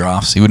too many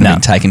drafts. He wouldn't have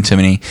been taking too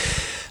many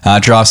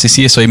drafts this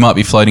year, so he might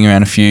be floating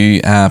around a few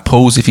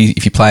pools if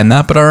you play in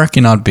that. But I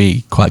reckon I'd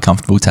be quite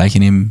comfortable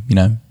taking him,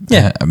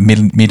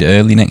 mid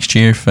early next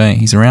year if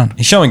he's around.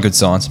 He's showing good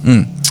signs.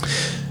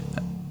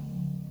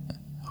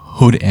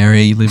 Hood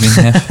area you live in,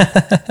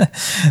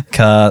 Heff?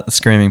 Car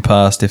screaming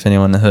past if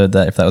anyone heard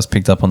that, if that was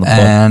picked up on the pod.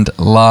 And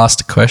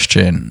last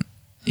question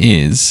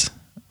is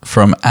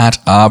from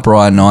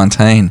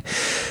 @Arbry19.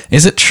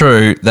 Is it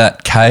true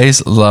that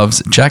Kaes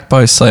loves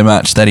Jackbo so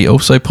much that he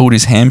also pulled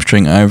his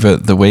hamstring over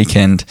the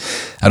weekend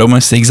at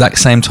almost the exact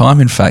same time,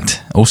 in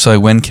fact? Also,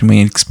 when can we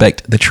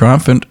expect the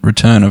triumphant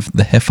return of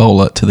the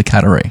Heffola to the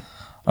Cattery?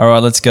 All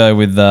right, let's go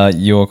with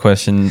your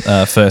question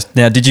first.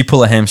 Now, did you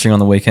pull a hamstring on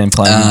the weekend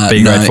playing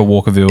B grade for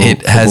Walkerville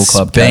It has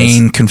Club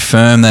been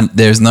confirmed that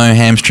there's no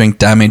hamstring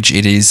damage.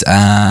 It is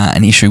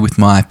an issue with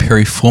my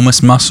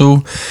piriformis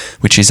muscle,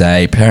 which is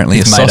apparently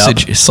a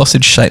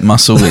sausage-shaped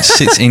muscle that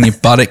sits in your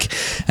buttock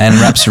and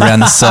wraps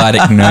around the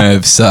sciatic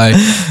nerve. So,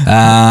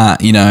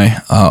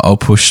 I'll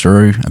push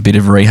through a bit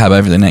of rehab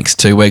over the next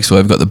 2 weeks. So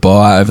I've got the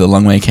bye over the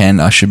long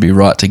weekend. I should be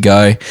right to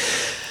go.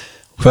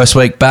 First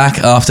week back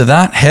after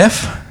that,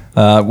 Heff.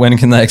 When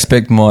can they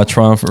expect my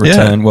triumphant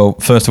return? Well,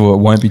 first of all, it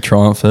won't be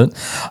triumphant.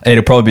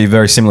 It'll probably be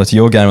very similar to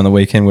your game on the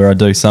weekend where I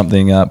do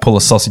something, pull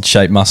a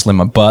sausage-shaped muscle in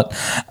my butt.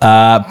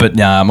 But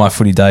my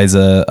footy days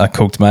are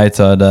cooked, mate.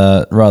 I'd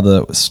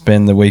rather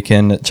spend the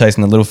weekend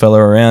chasing the little fella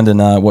around and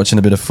watching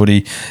a bit of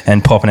footy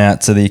and popping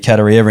out to the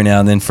Cattery every now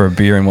and then for a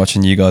beer and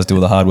watching you guys do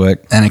all the hard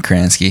work. And a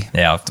Kransky.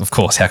 Yeah, of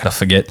course. How could I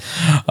forget?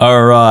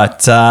 All right.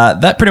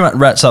 That pretty much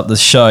wraps up the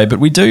show, but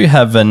we do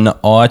have an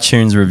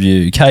iTunes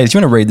review. Kaes, do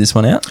you want to read this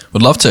one out?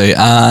 Would love to.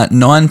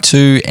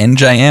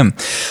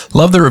 92NJM.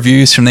 Love the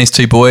reviews from these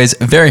two boys.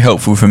 Very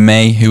helpful for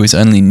me, who is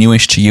only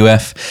newish to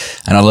UF,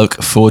 and I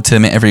look forward to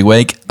them every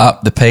week.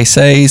 Up the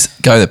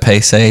PCs. Go the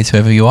PCs,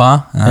 whoever you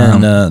are.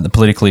 And the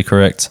politically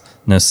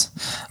correctness.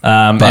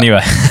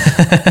 Anyway.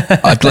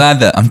 I'm glad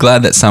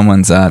that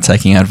someone's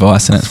taking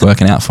advice and it's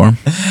working out for them.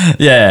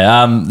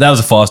 Yeah, that was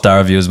a 5-star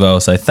review as well,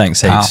 so thanks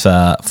heaps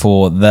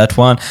for that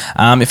one.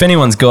 If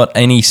anyone's got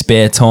any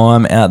spare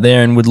time out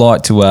there and would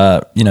like to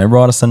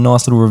write us a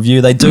nice little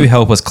review, they do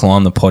help us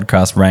climb the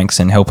podcast ranks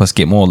and help us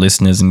get more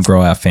listeners and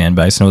grow our fan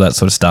base and all that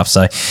sort of stuff.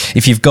 So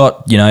if you've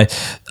got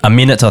a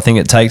minute, I think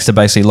it takes to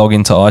basically log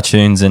into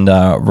iTunes and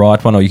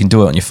write one, or you can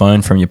do it on your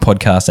phone from your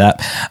podcast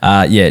app.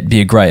 It'd be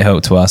a great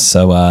help to us.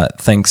 So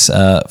thanks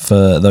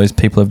for those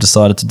people who have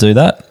decided to do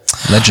that.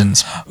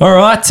 Legends. All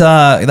right,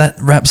 that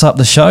wraps up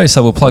the show.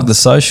 So we'll plug the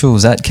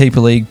socials at Keeper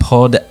League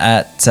Pod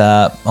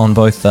on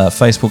both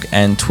Facebook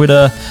and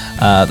Twitter,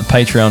 the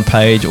Patreon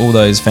page, all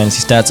those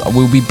fantasy stats.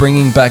 We'll be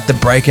bringing back the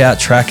Breakout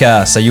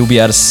Tracker, so you'll be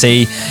able to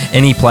see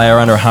any player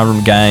under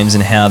 100 games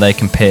and how they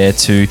compare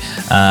to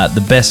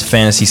the best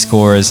fantasy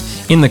scorers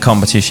in the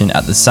competition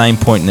at the same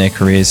point in their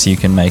careers, so you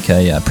can make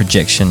a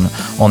projection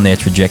on their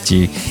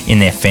trajectory in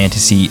their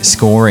fantasy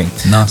scoring.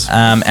 Nice.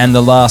 And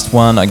the last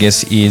one, I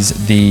guess, is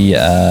the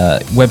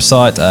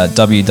website,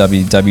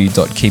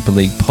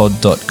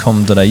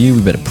 www.keeperleaguepod.com.au.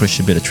 We better push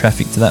a bit of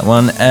traffic to that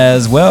one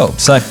as well.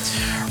 So,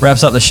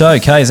 wraps up the show.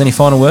 Kaes, any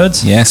final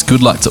words? Yes,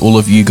 good luck to all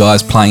of you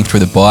guys playing through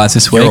the buys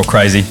this week. You're all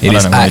crazy. It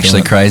is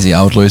actually crazy.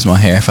 I would lose my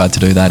hair if I had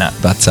to do that. Nah.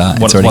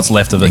 But what's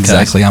left of it?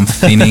 Exactly. I'm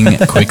thinning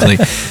quickly.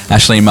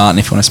 Ashley and Martin,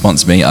 if you want to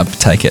sponsor me, I'd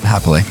take it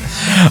happily.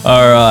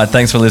 All right.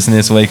 Thanks for listening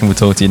this week, and we'll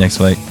talk to you next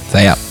week.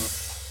 See ya.